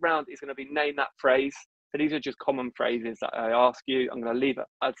first round is gonna be name that phrase. So these are just common phrases that I ask you. I'm gonna leave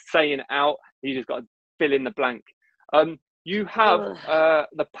a saying out. You just got to fill in the blank. You have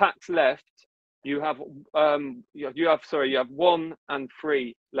the packs left. You have 1 and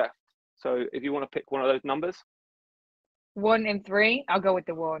 3 left. So if you want to pick one of those numbers, 1 and 3, I'll go with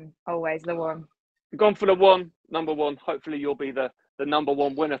the 1. Always the 1. you've gone for the number 1. Hopefully you'll be the number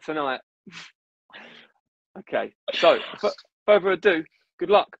 1 winner tonight. Okay. So further ado, good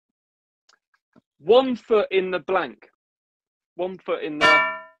luck. 1 foot in the blank. 1 foot in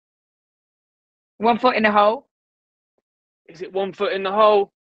the. 1 foot in the hole. Is it 1 foot in the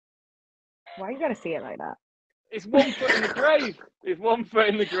hole? Why you gotta see it like that? It's 1 foot in the grave. It's 1 foot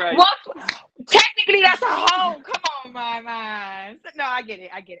in the grave. Technically, that's a hole. Come on, my man. No, I get it.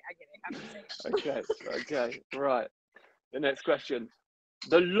 I'm just saying. Okay. Right. The next question.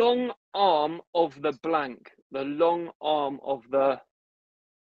 The long arm of the blank. The long arm of the.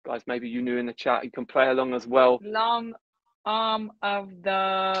 Guys, maybe you knew in the chat. You can play along as well. Long arm of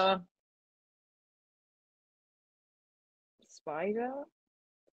the spider.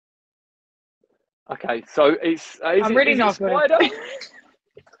 Okay, so I'm really not good. Spider?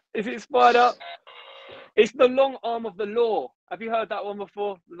 Is it spider? It's the long arm of the law. Have you heard that one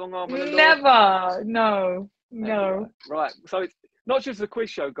before? The long arm of the law? Never. No. Right. So it's not just a quiz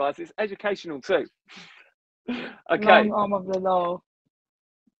show, guys. It's educational too. Okay. Long arm of the law.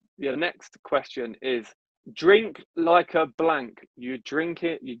 The next question is drink like a blank. You drink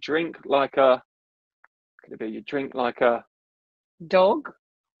it. You drink like a. Could it be? You drink like a dog.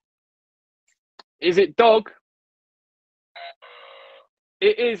 Is it dog?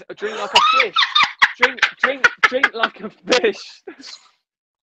 It is a drink like a fish. Drink like a fish.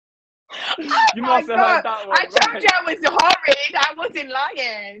 You must have heard that one. I told you I was horrid. I wasn't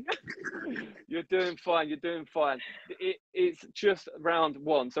lying. You're doing fine. It's just round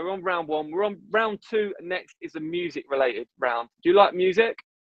 1. So we're on round 1. We're on round 2. Next is a music related round. Do you like music?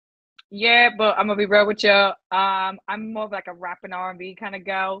 Yeah, but I'm gonna be real with you. I'm more of like a rap and R&B kind of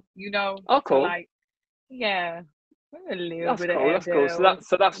girl, Oh, cool. So like, yeah, a little That's bit cool. of That's cool.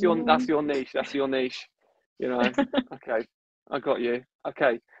 So that's your niche. That's your niche. Okay, I got you.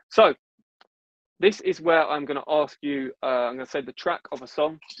 Okay, so this is where I'm going to ask you. I'm going to say the track of a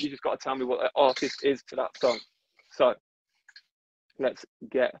song. You just got to tell me what the artist is to that song. So let's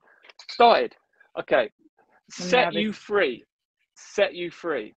get started. Okay, set you free. Set you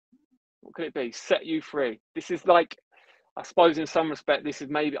free. What could it be? Set you free. This is like, I suppose in some respect, this is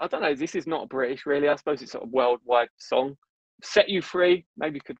maybe, I don't know, this is not British really. I suppose it's sort of a worldwide song. Set you free.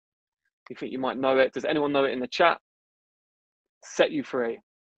 Maybe you think you might know it. Does anyone know it in the chat? Set you free.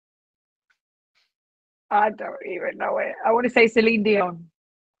 I don't even know it. I want to say Celine Dion.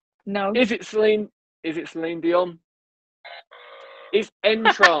 No. Is it Celine Dion? It's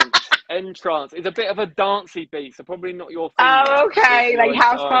Entrance. Entrance. It's a bit of a dancey beat, so probably not your thing. Oh, okay. Like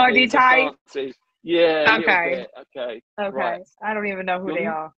house party type. Yeah, a little Okay. bit. Okay. Okay. Right. I don't even know who they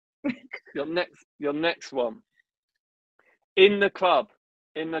are. Your next one. In the club.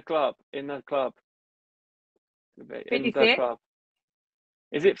 In the club. In the club. In 50 the Cent? club.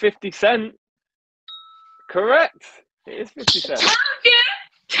 Is it 50 Cent? Correct. It is 50 Cent.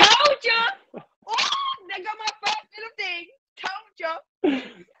 Told you. Oh, they got my first little thing. Told you.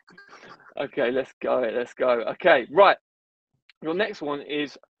 Okay, let's go. Let's go. Okay, right. Your next one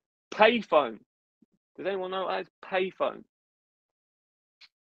is payphone. Does anyone know what that is? Payphone.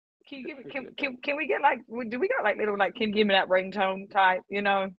 Can you give it? Can we get like? Do we got like little like? Can you give me that ringtone type? You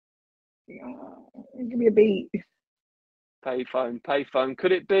know, give me a beat. Payphone. Payphone.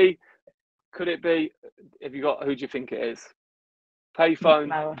 Could it be? Could it be? Have you got? Who do you think it is? Payphone.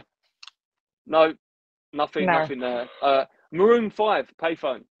 No. No. Nothing. No. Nothing there. Maroon 5.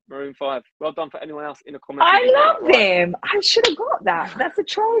 Payphone. Maroon 5. Well done for anyone else in the comments. I love them. I should have got that. That's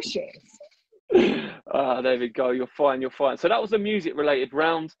atrocious. There we go. You're fine. You're fine. So that was a music related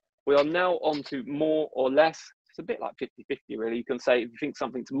round. We are now on to more or less. It's a bit like 50-50, really. You can say if you think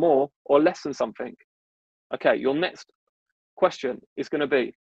something's more or less than something. Okay, your next question is going to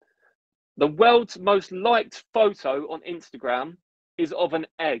be, the world's most liked photo on Instagram is of an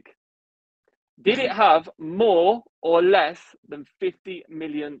egg. Did it have more or less than 50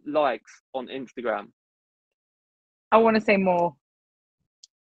 million likes on Instagram? I want to say more.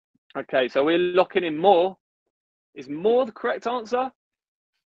 Okay, so we're locking in more. Is more the correct answer?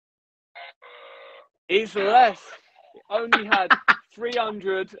 It's less. It only had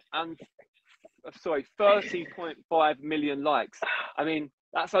 30.5 million likes. I mean,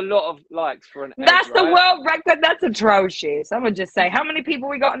 that's a lot of likes for an egg, That's the right? world record. That's atrocious. I'm gonna just say how many people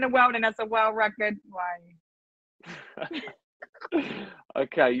we got in the world, and that's a world record. Why?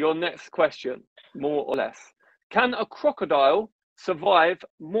 Okay, your next question, more or less. Can a crocodile survive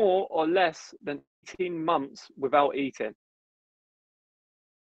more or less than 18 months without eating?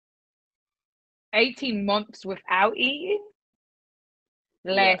 18 months without eating?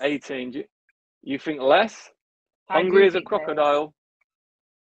 Less. Yeah, 18. You think less? I do Hungry as a think less. crocodile.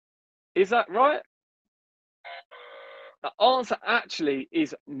 Is that right? The answer actually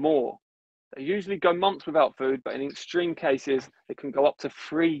is more. They usually go months without food, but in extreme cases, they can go up to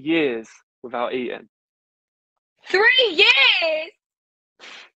 3 years without eating. 3 years?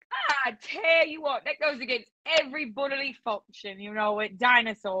 I tell you what, that goes against every bodily function, you know, with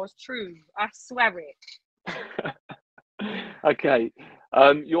dinosaurs, true. I swear it. Okay,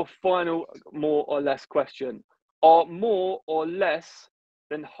 your final more or less question. Are more or less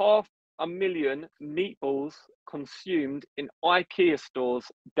than 500,000 meatballs consumed in IKEA stores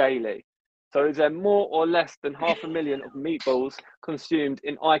daily? So is there more or less than 500,000 of meatballs consumed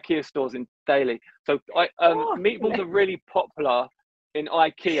in IKEA stores daily? So meatballs are really popular in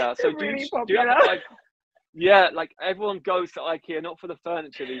IKEA. So do you have like, yeah, like everyone goes to IKEA not for the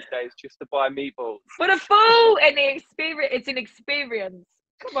furniture these days, just to buy meatballs. For the food and the experience, it's an experience.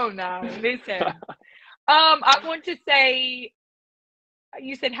 Come on now, listen. I want to say,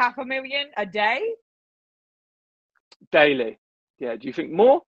 you said 500,000 a day? Daily. Yeah. Do you think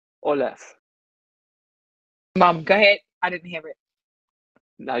more or less? Mum, go ahead. I didn't hear it.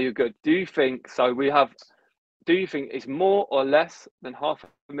 No, you're good. Do you think it's more or less than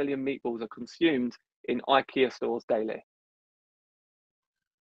 500,000 meatballs are consumed in IKEA stores daily?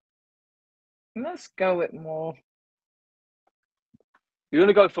 Let's go with more. You're going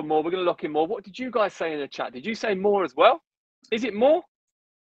to go for more. We're going to lock in more. What did you guys say in the chat? Did you say more as well? Is it more?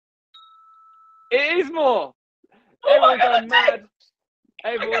 It is more. Everyone going mad.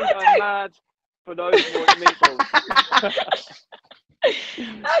 Everyone going mad for those more meatballs.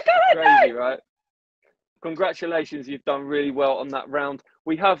 Crazy, right? Congratulations, you've done really well on that round.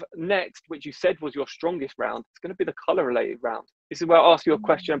 We have next, which you said was your strongest round. It's going to be the color related round. This is where I ask you a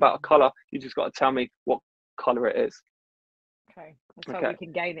question about a color. You just got to tell me what color it is. Okay, let's hope we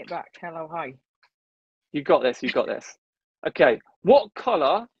can gain it back. Hello, hi. You got this. You got this. Okay, what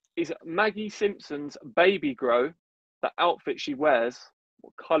color is Maggie Simpson's baby grow? The outfit she wears.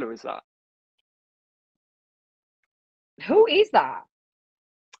 What color is that? Who is that?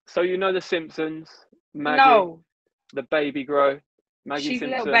 So you know the Simpsons, Maggie, No. the baby grow, Maggie She's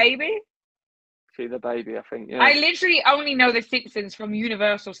Simpson. a little baby? She's the baby, I think. Yeah. I literally only know the Simpsons from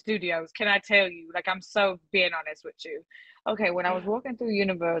Universal Studios. Can I tell you? Like, I'm so being honest with you. Okay, when I was walking through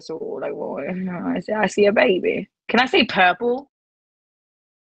Universal, like, well, I see a baby. Can I say purple?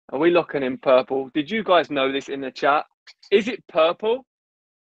 Are we locking in purple? Did you guys know this in the chat? Is it purple?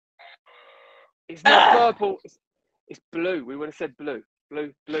 It's not purple. It's blue. We would have said blue.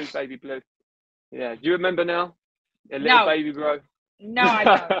 Blue, baby blue. Yeah. Do you remember now? A little No. baby bro. No, I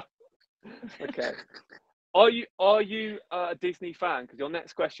don't. Okay. Are you a Disney fan? Because your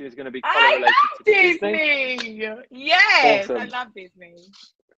next question is going to be color I related love to Disney. Disney. Yes, I Awesome. love Disney.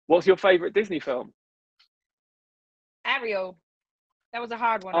 What's your favorite Disney film? Ariel. That was a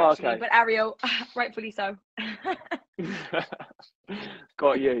hard one, Oh, actually, okay. but Ariel, rightfully so.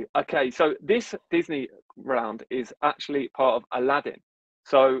 Got you. Okay, so this Disney round is actually part of Aladdin.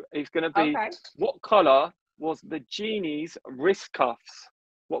 So it's going to be, Okay. what color was the genie's wrist cuffs?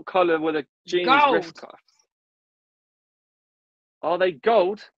 What color were the genie's wrist Gold. cuffs? Are they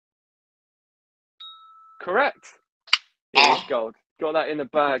gold? Correct. It is gold. Got that in the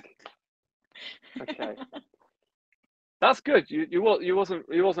bag. Okay. That's good. You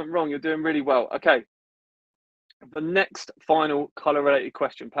wasn't wrong. You're doing really well. Okay. The next final color related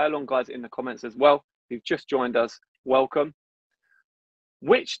question. Play along, guys, in the comments as well. If you've just joined us, welcome.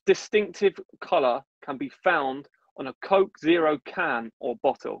 Which distinctive color can be found on a Coke Zero can or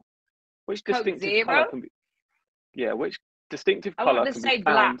bottle? Which Coke distinctive color Zero? can be? Yeah, which distinctive I color want to can say be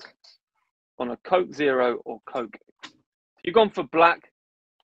found black. on a Coke Zero or Coke? You've gone for black.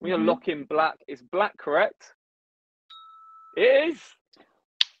 When you Mhm. lock in black, is black correct? It is.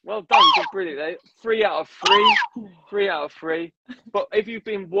 Well done, you did brilliant. 3 out of 3. 3 out of 3. But if you've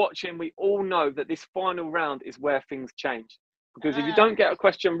been watching, we all know that this final round is where things change. Because if you don't get a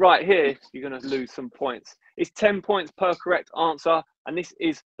question right here, you're going to lose some points. It's 10 points per correct answer, and this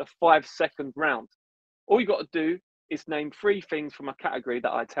is the 5-second round. All you got to do is name 3 things from a category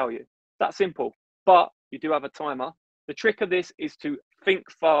that I tell you. That's simple, but you do have a timer. The trick of this is to think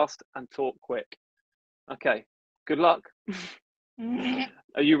fast and talk quick. Okay, good luck.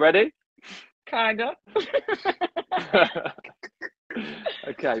 Are you ready? Kinda.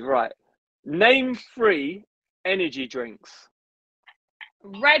 Okay, right. Name 3 energy drinks.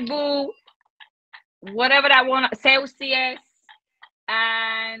 Red Bull, whatever that one, Celsius,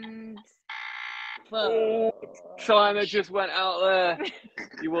 and Oh, timer just went out there.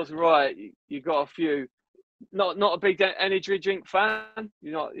 You was right. You got a few. Not a big energy drink fan.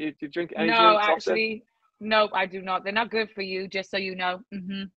 You drink energy no, drinks often? actually, no, I do not. They're not good for you, just so you know.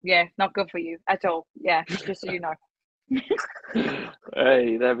 Yeah, not good for you at all. Yeah, just so you know.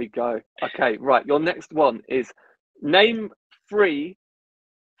 Hey, there we go. Okay, right. Your next one is name 3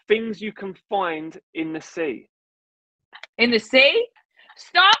 things you can find in the sea. In the sea,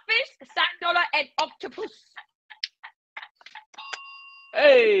 starfish, sand dollar, and octopus.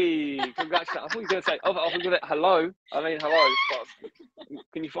 Hey, congratulations. I thought you were going to say, I was going to hello. I mean, hello.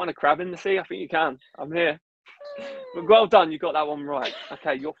 Can you find a crab in the sea? I think you can. I'm here. But well done. You got that one right.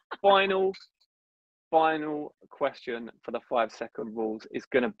 Okay, your final question for the 5-second rules is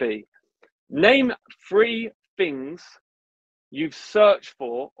going to be, name 3 things you've searched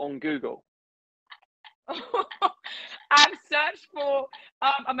for on Google. I've searched for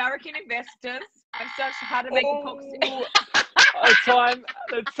American investors. I've searched how to make epoxy. The time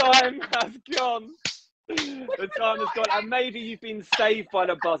has gone. The time has gone. And maybe you've been saved by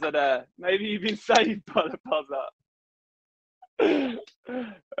the buzzer there. Maybe you've been saved by the buzzer.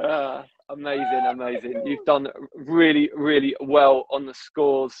 Amazing. You've done really well on the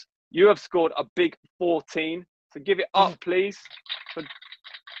scores. You have scored a big 14. So give it up, please, for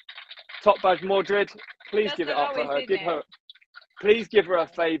Top Badge Mordred. Please That's give it not up for always her. in Please give her a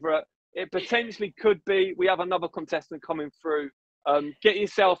favourite. It potentially could be. We have another contestant coming through. Get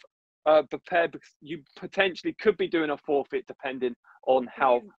yourself prepared, because you potentially could be doing a forfeit depending on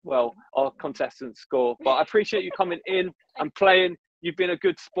how well our contestants score. But I appreciate you coming in and playing. You've been a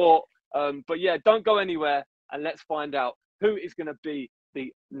good sport. But yeah, don't go anywhere, and let's find out who is going to be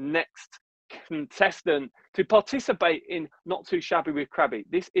the next contestant to participate in Not Too Shabby with Crabby.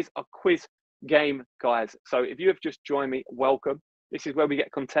 This is a quiz game, guys. So if you have just joined me, welcome. This is where we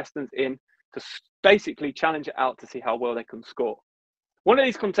get contestants in to basically challenge it out to see how well they can score. One of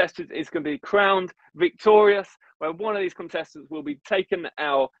these contestants is going to be crowned victorious, where one of these contestants will be taking the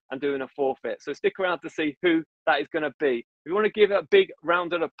L and doing a forfeit. So stick around to see who that is going to be. We want to give a big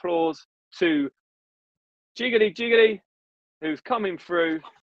round of applause to Jiggly, who's coming through.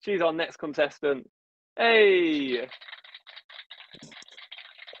 She's our next contestant. Hey!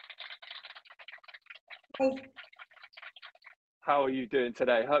 How are you doing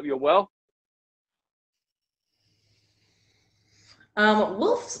today? Hope you're well.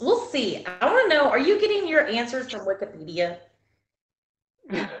 We'll see. I want to know, are you getting your answers from Wikipedia?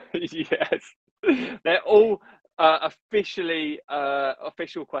 Yes, they're all official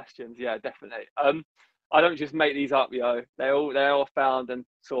questions. Yeah, definitely. I don't just make these up, yo. They're all found and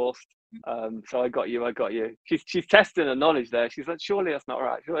sourced So I got you. I got you. She's testing her knowledge there. She's like, surely that's not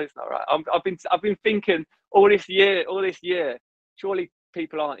right. Surely it's not right. I've been thinking all this year. Surely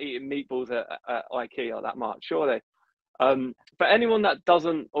people aren't eating meatballs at IKEA that much. Surely. For anyone that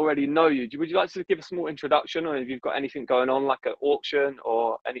doesn't already know you, would you like to give a small introduction, or if you've got anything going on, like an auction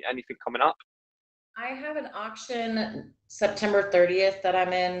or anything coming up? I have an auction September 30th that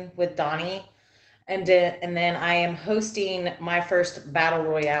I'm in with Donnie. And then I am hosting my first Battle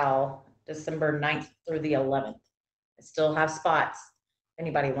Royale December 9th through the 11th. I still have spots. If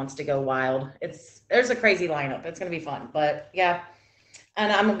anybody wants to go wild. There's a crazy lineup. It's going to be fun. But yeah.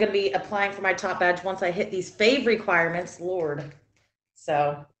 And I'm going to be applying for my top badge once I hit these fave requirements, Lord.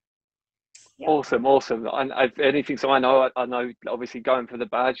 So. Yeah. Awesome. And anything, so I know obviously going for the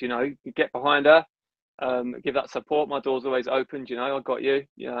badge, you get behind her, give that support. My door's always open, I got you.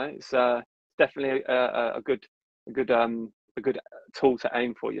 It's definitely a good tool to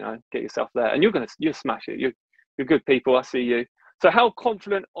aim for. Get yourself there, and you'll smash it. You're good people. I see you. So how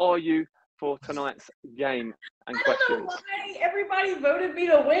confident are you for tonight's game and questions? I don't know why everybody voted me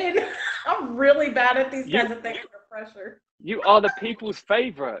to win. I'm really bad at these kinds of things under pressure. You are the people's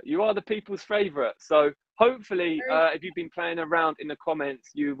favorite. So hopefully, if you've been playing around in the comments,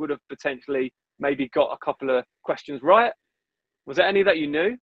 you would have potentially maybe got a couple of questions right. Was there any that you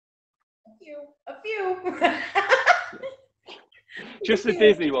knew? A few. Just the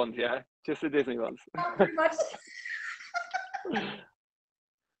Disney ones, yeah? Just the Disney ones. Not pretty much.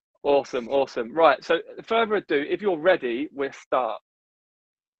 Awesome. Right, so further ado, if you're ready, we'll start.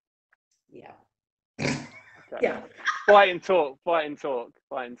 Yeah. Okay. Yeah. Fight and talk.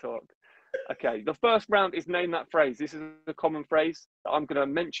 Okay, the first round is name that phrase. This is a common phrase that I'm going to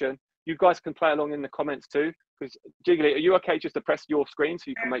mention. You guys can play along in the comments too. Because Jiggly, are you okay just to press your screen so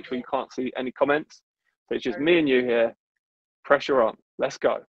you can make sure you can't see any comments? So it's just me and you here. Pressure on. Let's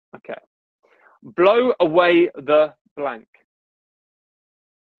go. Okay. Blow away the blank.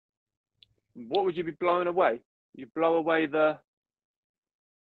 What would you be blowing away? You blow away the...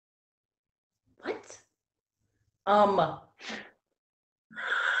 What?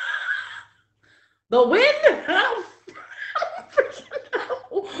 The wind? I don't freaking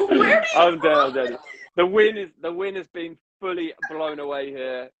know. Where do you I'm dead. The wind has been fully blown away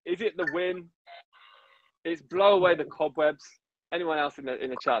here. Is it the wind? It's blow away the cobwebs. Anyone else in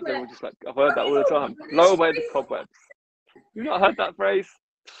the chat? They're all just like, I've heard that all the time. Blow away the cobwebs. You've not heard that phrase?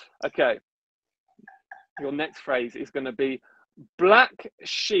 Okay. Your next phrase is going to be black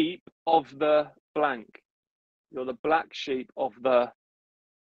sheep of the blank. You're the black sheep of the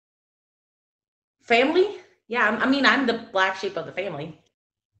family? Yeah, I'm the black sheep of the family.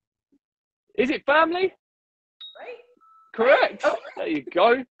 Is it family? Right. Correct. Oh. There you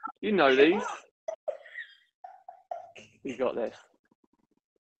go. You know these. You got this.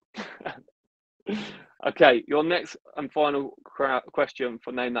 Okay, your next and final question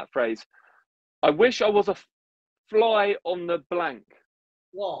for name that phrase. I wish I was a fly on the blank.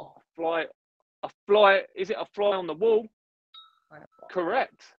 Wall. A fly. Is it a fly on the wall?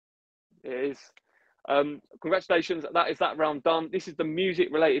 Correct. It is. Congratulations. That is that round done. This is the music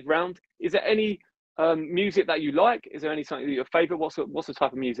related round. Is there any music that you like? Is there any something that your favorite? What's the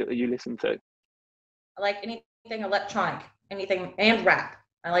type of music that you listen to? I like anything electronic, anything, and rap.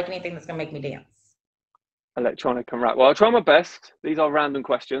 I like anything that's gonna make me dance. Electronic and rap. Well, I'll try my best. These are random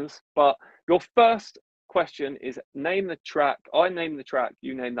questions, but your first question is name the track. I name the track,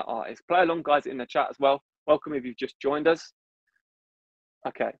 you name the artist. Play along, guys, in the chat as well. Welcome if you've just joined us.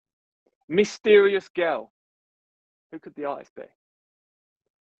 Okay. Mysterious Girl. Who could the artist be?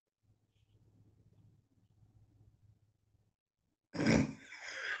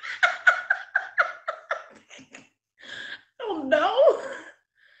 Oh no.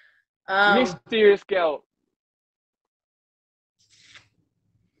 Mysterious Girl.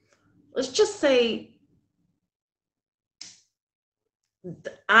 Let's just say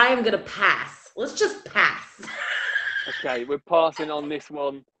I'm gonna pass. Let's just pass. Okay, we're passing on this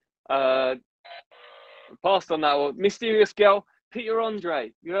one. Passed on that one. Mysterious Girl, Peter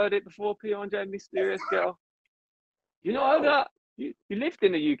Andre. You heard it before, Peter Andre, Mysterious Girl? You not heard that? You lived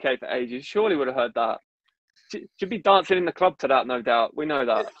in the UK for ages. Surely would have heard that. Should be dancing in the club to that, no doubt. We know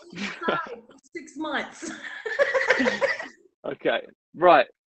that. 6 months. Okay, right.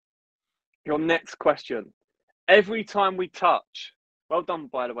 Your next question. Every time we touch. Well done,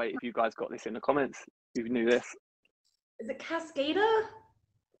 by the way, if you guys got this in the comments. You knew this. Is it Cascada?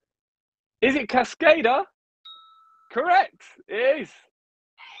 Is it Cascada? Correct. It is.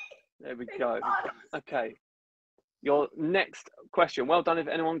 There we go. Okay. Your next question. Well done if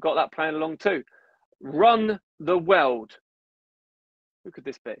anyone got that playing along too. Run the World. Who could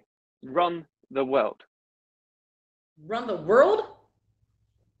this be? Run the world. Run the world?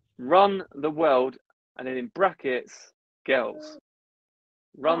 Run the world, and then in brackets, girls.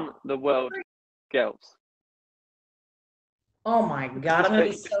 Run the world, girls. Oh my God, I'm gonna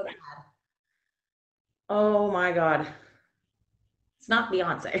be so bad. Oh my God. It's not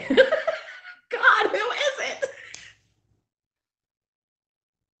Beyonce. God, who is it?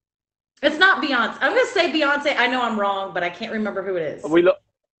 It's not Beyonce. I'm gonna say Beyonce. I know I'm wrong, but I can't remember who it is. Are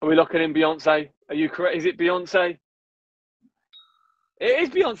we locking in Beyonce? Are you correct? Is it Beyonce? It is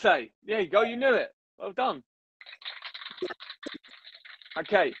Beyonce. There you go. You knew it. Well done.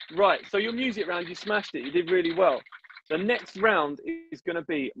 Okay, right. So your music round, you smashed it. You did really well. The next round is going to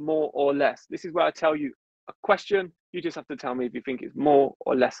be more or less. This is where I tell you a question. You just have to tell me if you think it's more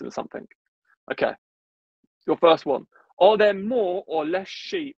or less than something. Okay. Your first one. Are there more or less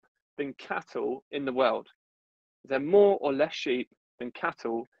sheep than cattle in the world? Is there more or less sheep than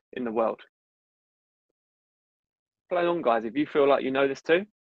cattle in the world? Play along, guys, if you feel like you know this too.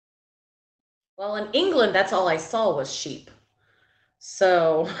 Well, in England, that's all I saw was sheep.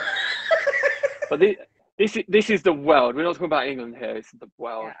 So. But this is the world. We're not talking about England here. This is the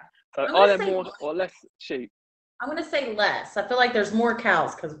world. Yeah. So are there more or less sheep? I'm going to say less. I feel like there's more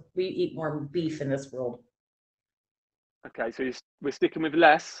cows because we eat more beef in this world. Okay, so we're sticking with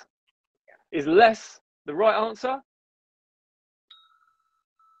less. Yeah. Is less the right answer?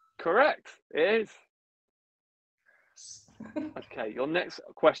 Correct. It is. Okay, your next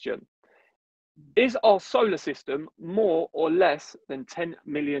question. Is our solar system more or less than 10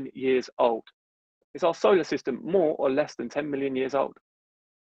 million years old? Is our solar system more or less than 10 million years old?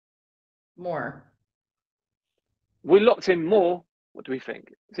 More. We locked in more. What do we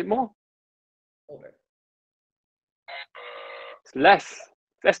think? Is it more? Older. It's less.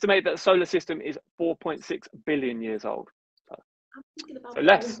 It's estimated that the solar system is 4.6 billion years old. So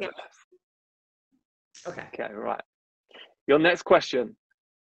less. Okay. Okay, right. Your next question.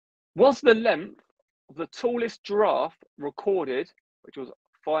 Was the length of the tallest giraffe recorded, which was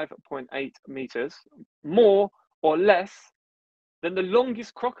 5.8 meters, more or less than the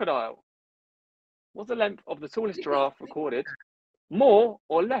longest crocodile? Was the length of the tallest giraffe recorded more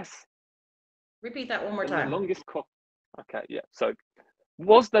or less? Repeat that one more time. The longest Okay, yeah. So,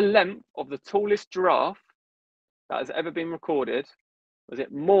 was the length of the tallest giraffe that has ever been recorded, was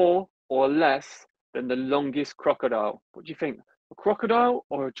it more or less than the longest crocodile? What do you think? A crocodile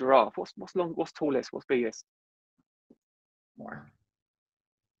or a giraffe? What's long? What's tallest? What's biggest? More.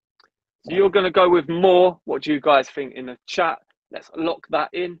 So you're going to go with more. What do you guys think in the chat? Let's lock that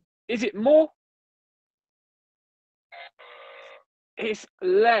in. Is it more? It's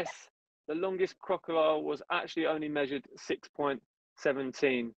less. The longest crocodile was actually only measured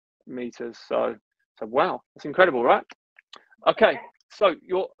 6.17 meters. So wow, that's incredible, right? Okay, so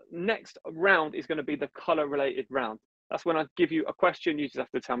your next round is going to be the color related round. That's when I give you a question. You just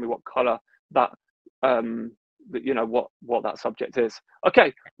have to tell me what color that you know what that subject is.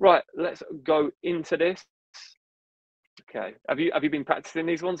 Okay, right. Let's go into this. Okay, have you been practicing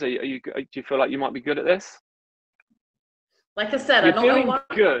these ones? Do you feel like you might be good at this? Like I said, You're I don't know doing what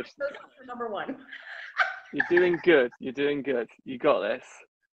good. Number one. You're doing good. You're doing good. You got this.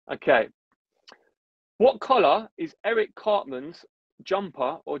 Okay. What color is Eric Cartman's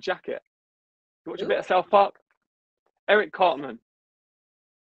jumper or jacket? You watch a bit of South Park? Eric Cartman.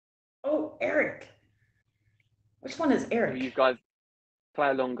 Oh, Eric. Which one is Eric? You guys play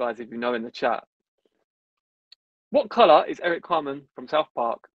along, guys, if you know in the chat. What color is Eric Cartman from South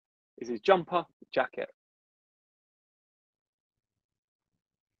Park? Is his jumper jacket?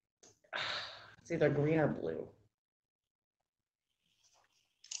 It's either green or blue.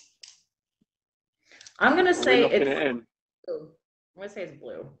 I'm gonna say it's blue. I'm gonna say it's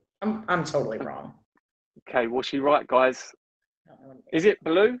blue. I'm totally wrong. Okay, was she right, guys? Is it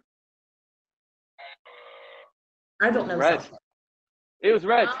blue? I don't know. Red. It was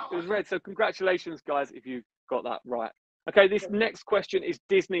red. It was red. So congratulations, guys, if you got that right. Okay, this next question is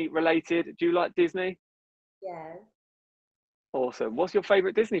Disney related. Do you like Disney? Yes. Awesome. What's your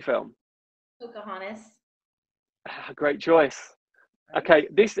favorite Disney film? Pocahontas. Great choice. Okay,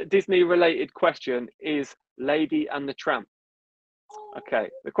 this Disney related question is Lady and the Tramp. Okay,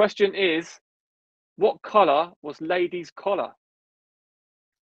 the question is, what color was Lady's collar?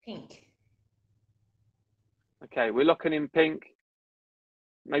 Pink. Okay, we're locking in pink.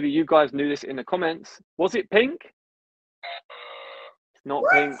 Maybe you guys knew this in the comments. Was it pink? It's not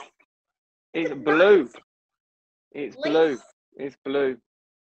pink. It's blue. It's blue. It's blue.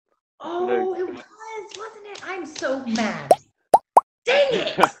 Oh, it was, wasn't it? I'm so mad. Dang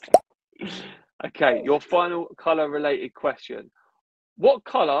it! Okay, your final color related question. What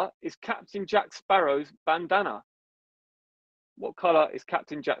colour is Captain Jack Sparrow's bandana? What colour is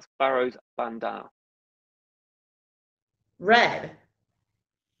Captain Jack Sparrow's bandana? Red.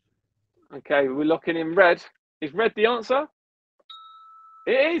 Okay, we're locking in red. Is red the answer?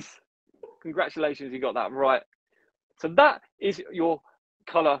 It is. Congratulations, you got that right. So that is your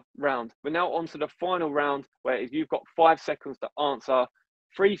colour round. We're now on to the final round where you've got 5 seconds to answer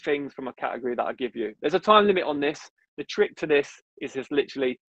 3 things from a category that I give you. There's a time limit on this. The trick to this is just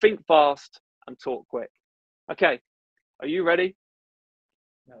literally think fast and talk quick. Okay, are you ready?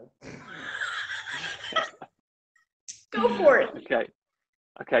 No. Go for it.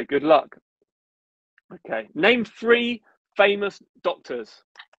 Okay, good luck. Okay, name 3 famous doctors.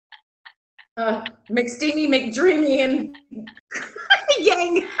 McSteamy, McDreamy, and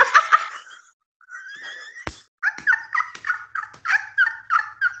Yang.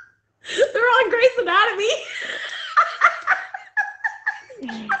 They're on Grey's Anatomy.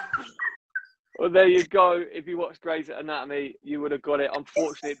 Well, there you go. If you watched Grey's Anatomy, you would have got it.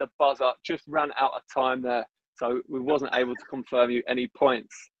 Unfortunately, the buzzer just ran out of time there, so we wasn't able to confirm you any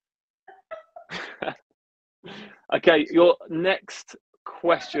points. Okay, your next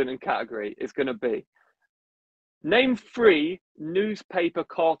question and category is going to be, name 3 newspaper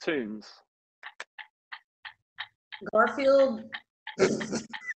cartoons. Garfield.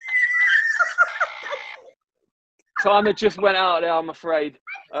 Timer just went out there, I'm afraid.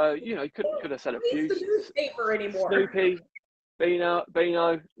 You know, you could have said a few. The newspaper anymore. Snoopy,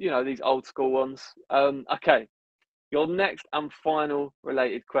 Beano, you know, these old school ones. Okay, your next and final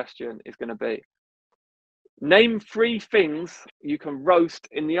related question is going to be, name 3 things you can roast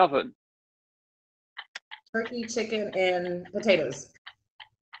in the oven. Turkey, chicken, and potatoes.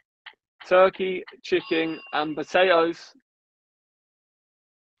 Turkey, chicken, and potatoes.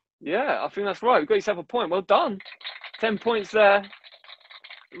 Yeah, I think that's right. You've got yourself a point. Well done. 10 points there.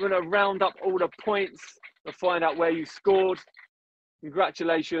 We're going to round up all the points and find out where you scored.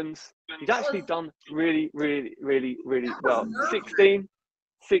 Congratulations. You've actually done really, really, really, really well. 16.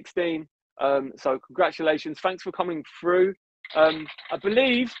 So congratulations. Thanks for coming through. I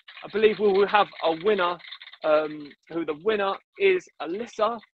believe we will have a winner, who the winner is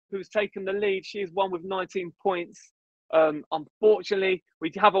Alyssa, who's taken the lead. She is won with 19 points. Unfortunately,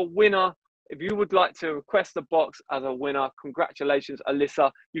 we have a winner. If you would like to request the box as a winner, congratulations, Alyssa.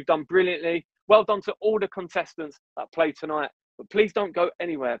 You've done brilliantly. Well done to all the contestants that played tonight. But please don't go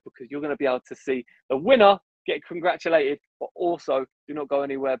anywhere, because you're going to be able to see the winner get congratulated, but also do not go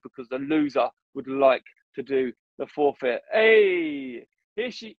anywhere, because the loser would like to do the forfeit. Hey,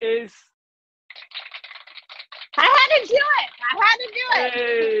 here she is. I had to do it.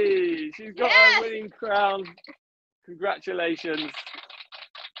 Hey, she's got Yes. her winning crown. Congratulations.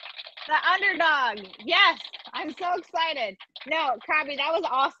 The underdog. Yes, I'm so excited. No, Crabby, that was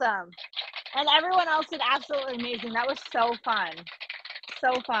awesome. And everyone else did absolutely amazing. That was so fun.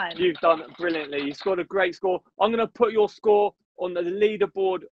 So fun. You've done brilliantly. You scored a great score. I'm going to put your score on the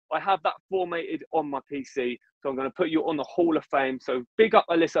leaderboard. I have that formatted on my PC. So I'm going to put you on the Hall of Fame. So big up,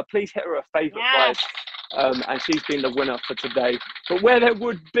 Alyssa. Please hit her a favourite, Yes. guys. And she's been the winner for today. But where there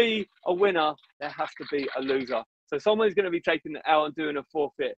would be a winner, there has to be a loser. So someone's going to be taking it out and doing a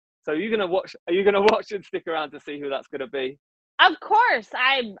forfeit. So you're going to watch. Are you going to watch and stick around to see who that's going to be? Of course.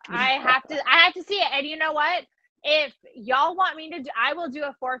 I have to see it. And you know what? If y'all want me to do, I will do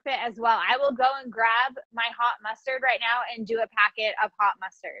a forfeit as well. I will go and grab my hot mustard right now and do a packet of hot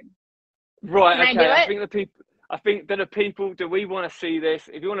mustard. Right. Can Okay. I do it? I think that the people, do we want to see this?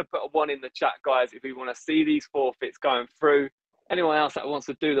 If you want to put a 1 in the chat, guys, if we want to see these forfeits going through, anyone else that wants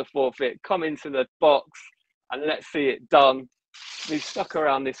to do the forfeit, come into the box and let's see it done. We've stuck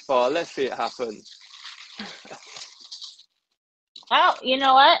around this far. Let's see it happen. Oh, you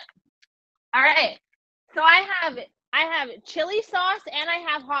know what? All right. So I have chili sauce and I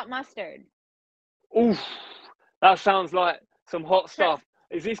have hot mustard. Oof, that sounds like some hot stuff.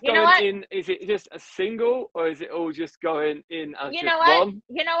 Is this You know going what? in? Is it just a single, or is it all just going in as You just know what? one?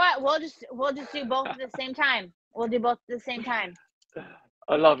 You know what? We'll just do both at the same time. We'll do both at the same time.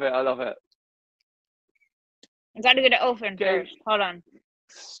 I love it. I love it. I gotta get it open Okay. first. Hold on.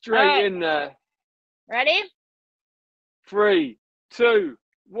 Straight Alright. in there. Ready? 3, 2,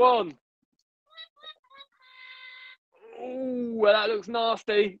 1. Ooh, well, that looks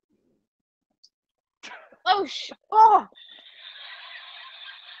nasty. Oh, oh.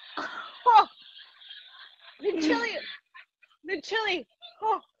 Oh. The chili.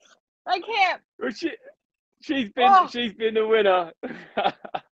 Oh, I can't. Well, she's been the winner.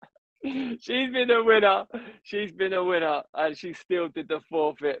 She's been a winner, and she still did the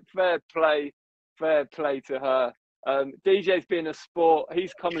forfeit. Fair play to her. DJ's been a sport.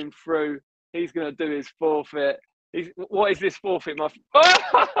 He's coming through. He's going to do his forfeit. What is this forfeit, my?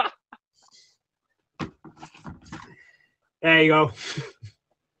 There you go.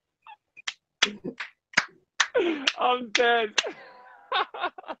 I'm dead.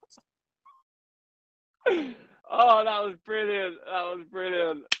 Oh, that was brilliant. That was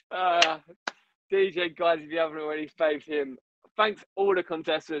brilliant. DJ, guys, if you haven't already faved him, thanks all the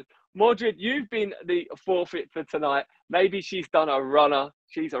contestants. Mordred, you've been the forfeit for tonight. Maybe she's done a runner.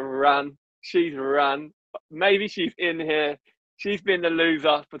 She's run. Maybe she's in here. She's been the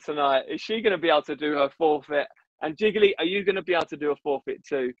loser for tonight. Is she going to be able to do her forfeit? And Jiggly, are you going to be able to do a forfeit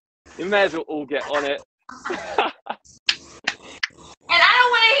too? You may as well all get on it. And I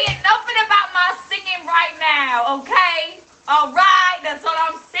don't want to hear nothing about my singing right now, okay? All right, that's what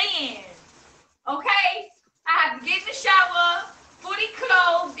I'm saying. Okay? I have to get in the shower, fully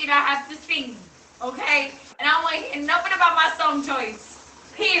clothed, and I have to sing. Okay? And I don't want to hear nothing about my song choice.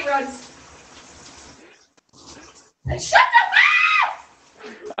 Period. And shut the mouth!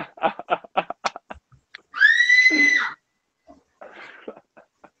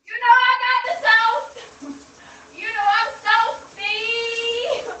 You know I got the sauce. You know I'm saucy.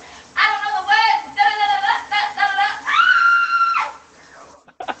 I don't know the words. Da, da, da, da, da, da, da.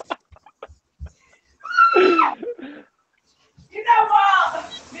 You know what?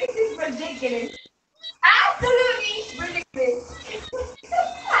 This is ridiculous. Absolutely ridiculous.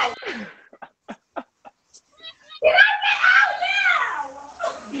 Can I get out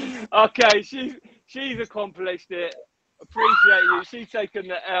now? Okay, she's accomplished it. Appreciate you. She's taken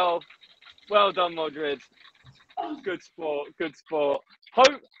the L. Well done, Mordred. Good sport. Good sport.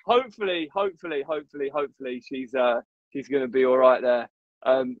 Hopefully, she's going to be all right there.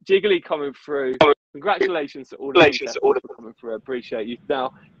 Jiggly coming through. Congratulations to all the contestants for coming through. I appreciate you.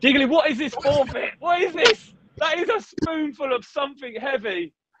 Now, Jiggly, what is this forfeit? What is this? That is a spoonful of something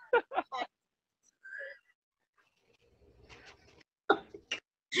heavy.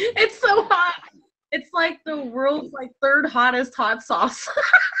 It's so hot. It's like the world's like third hottest hot sauce.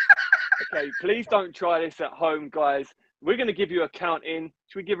 Okay, please don't try this at home, guys. We're going to give you a count in.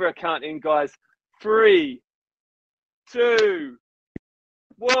 Should we give her a count in, guys? 3, 2,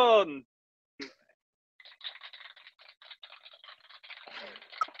 1.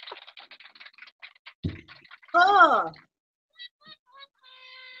 Oh.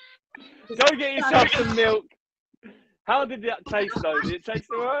 Go get yourself some milk. How did that taste, though? Did it taste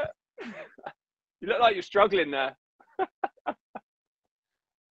all right? You look like you're struggling there.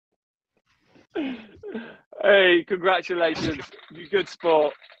 Hey, congratulations. You good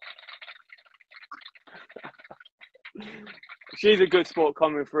sport. She's a good sport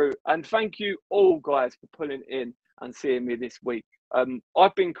coming through. And thank you all, guys, for pulling in and seeing me this week.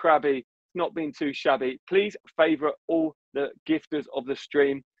 I've been Crabby, not been too shabby. Please favourite all the gifters of the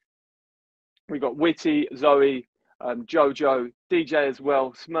stream. We've got Witty, Zoe, Jojo, DJ as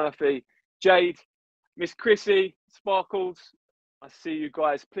well, Smurfy, Jade, Miss Chrissy, Sparkles. I see you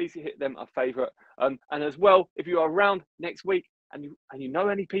guys. Please hit them a favourite. And as well, if you are around next week and you know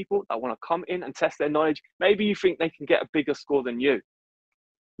any people that want to come in and test their knowledge, maybe you think they can get a bigger score than you.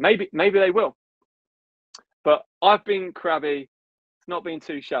 Maybe they will. But I've been Crabby. It's not been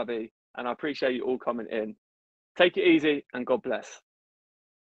too shabby. And I appreciate you all coming in. Take it easy and God bless.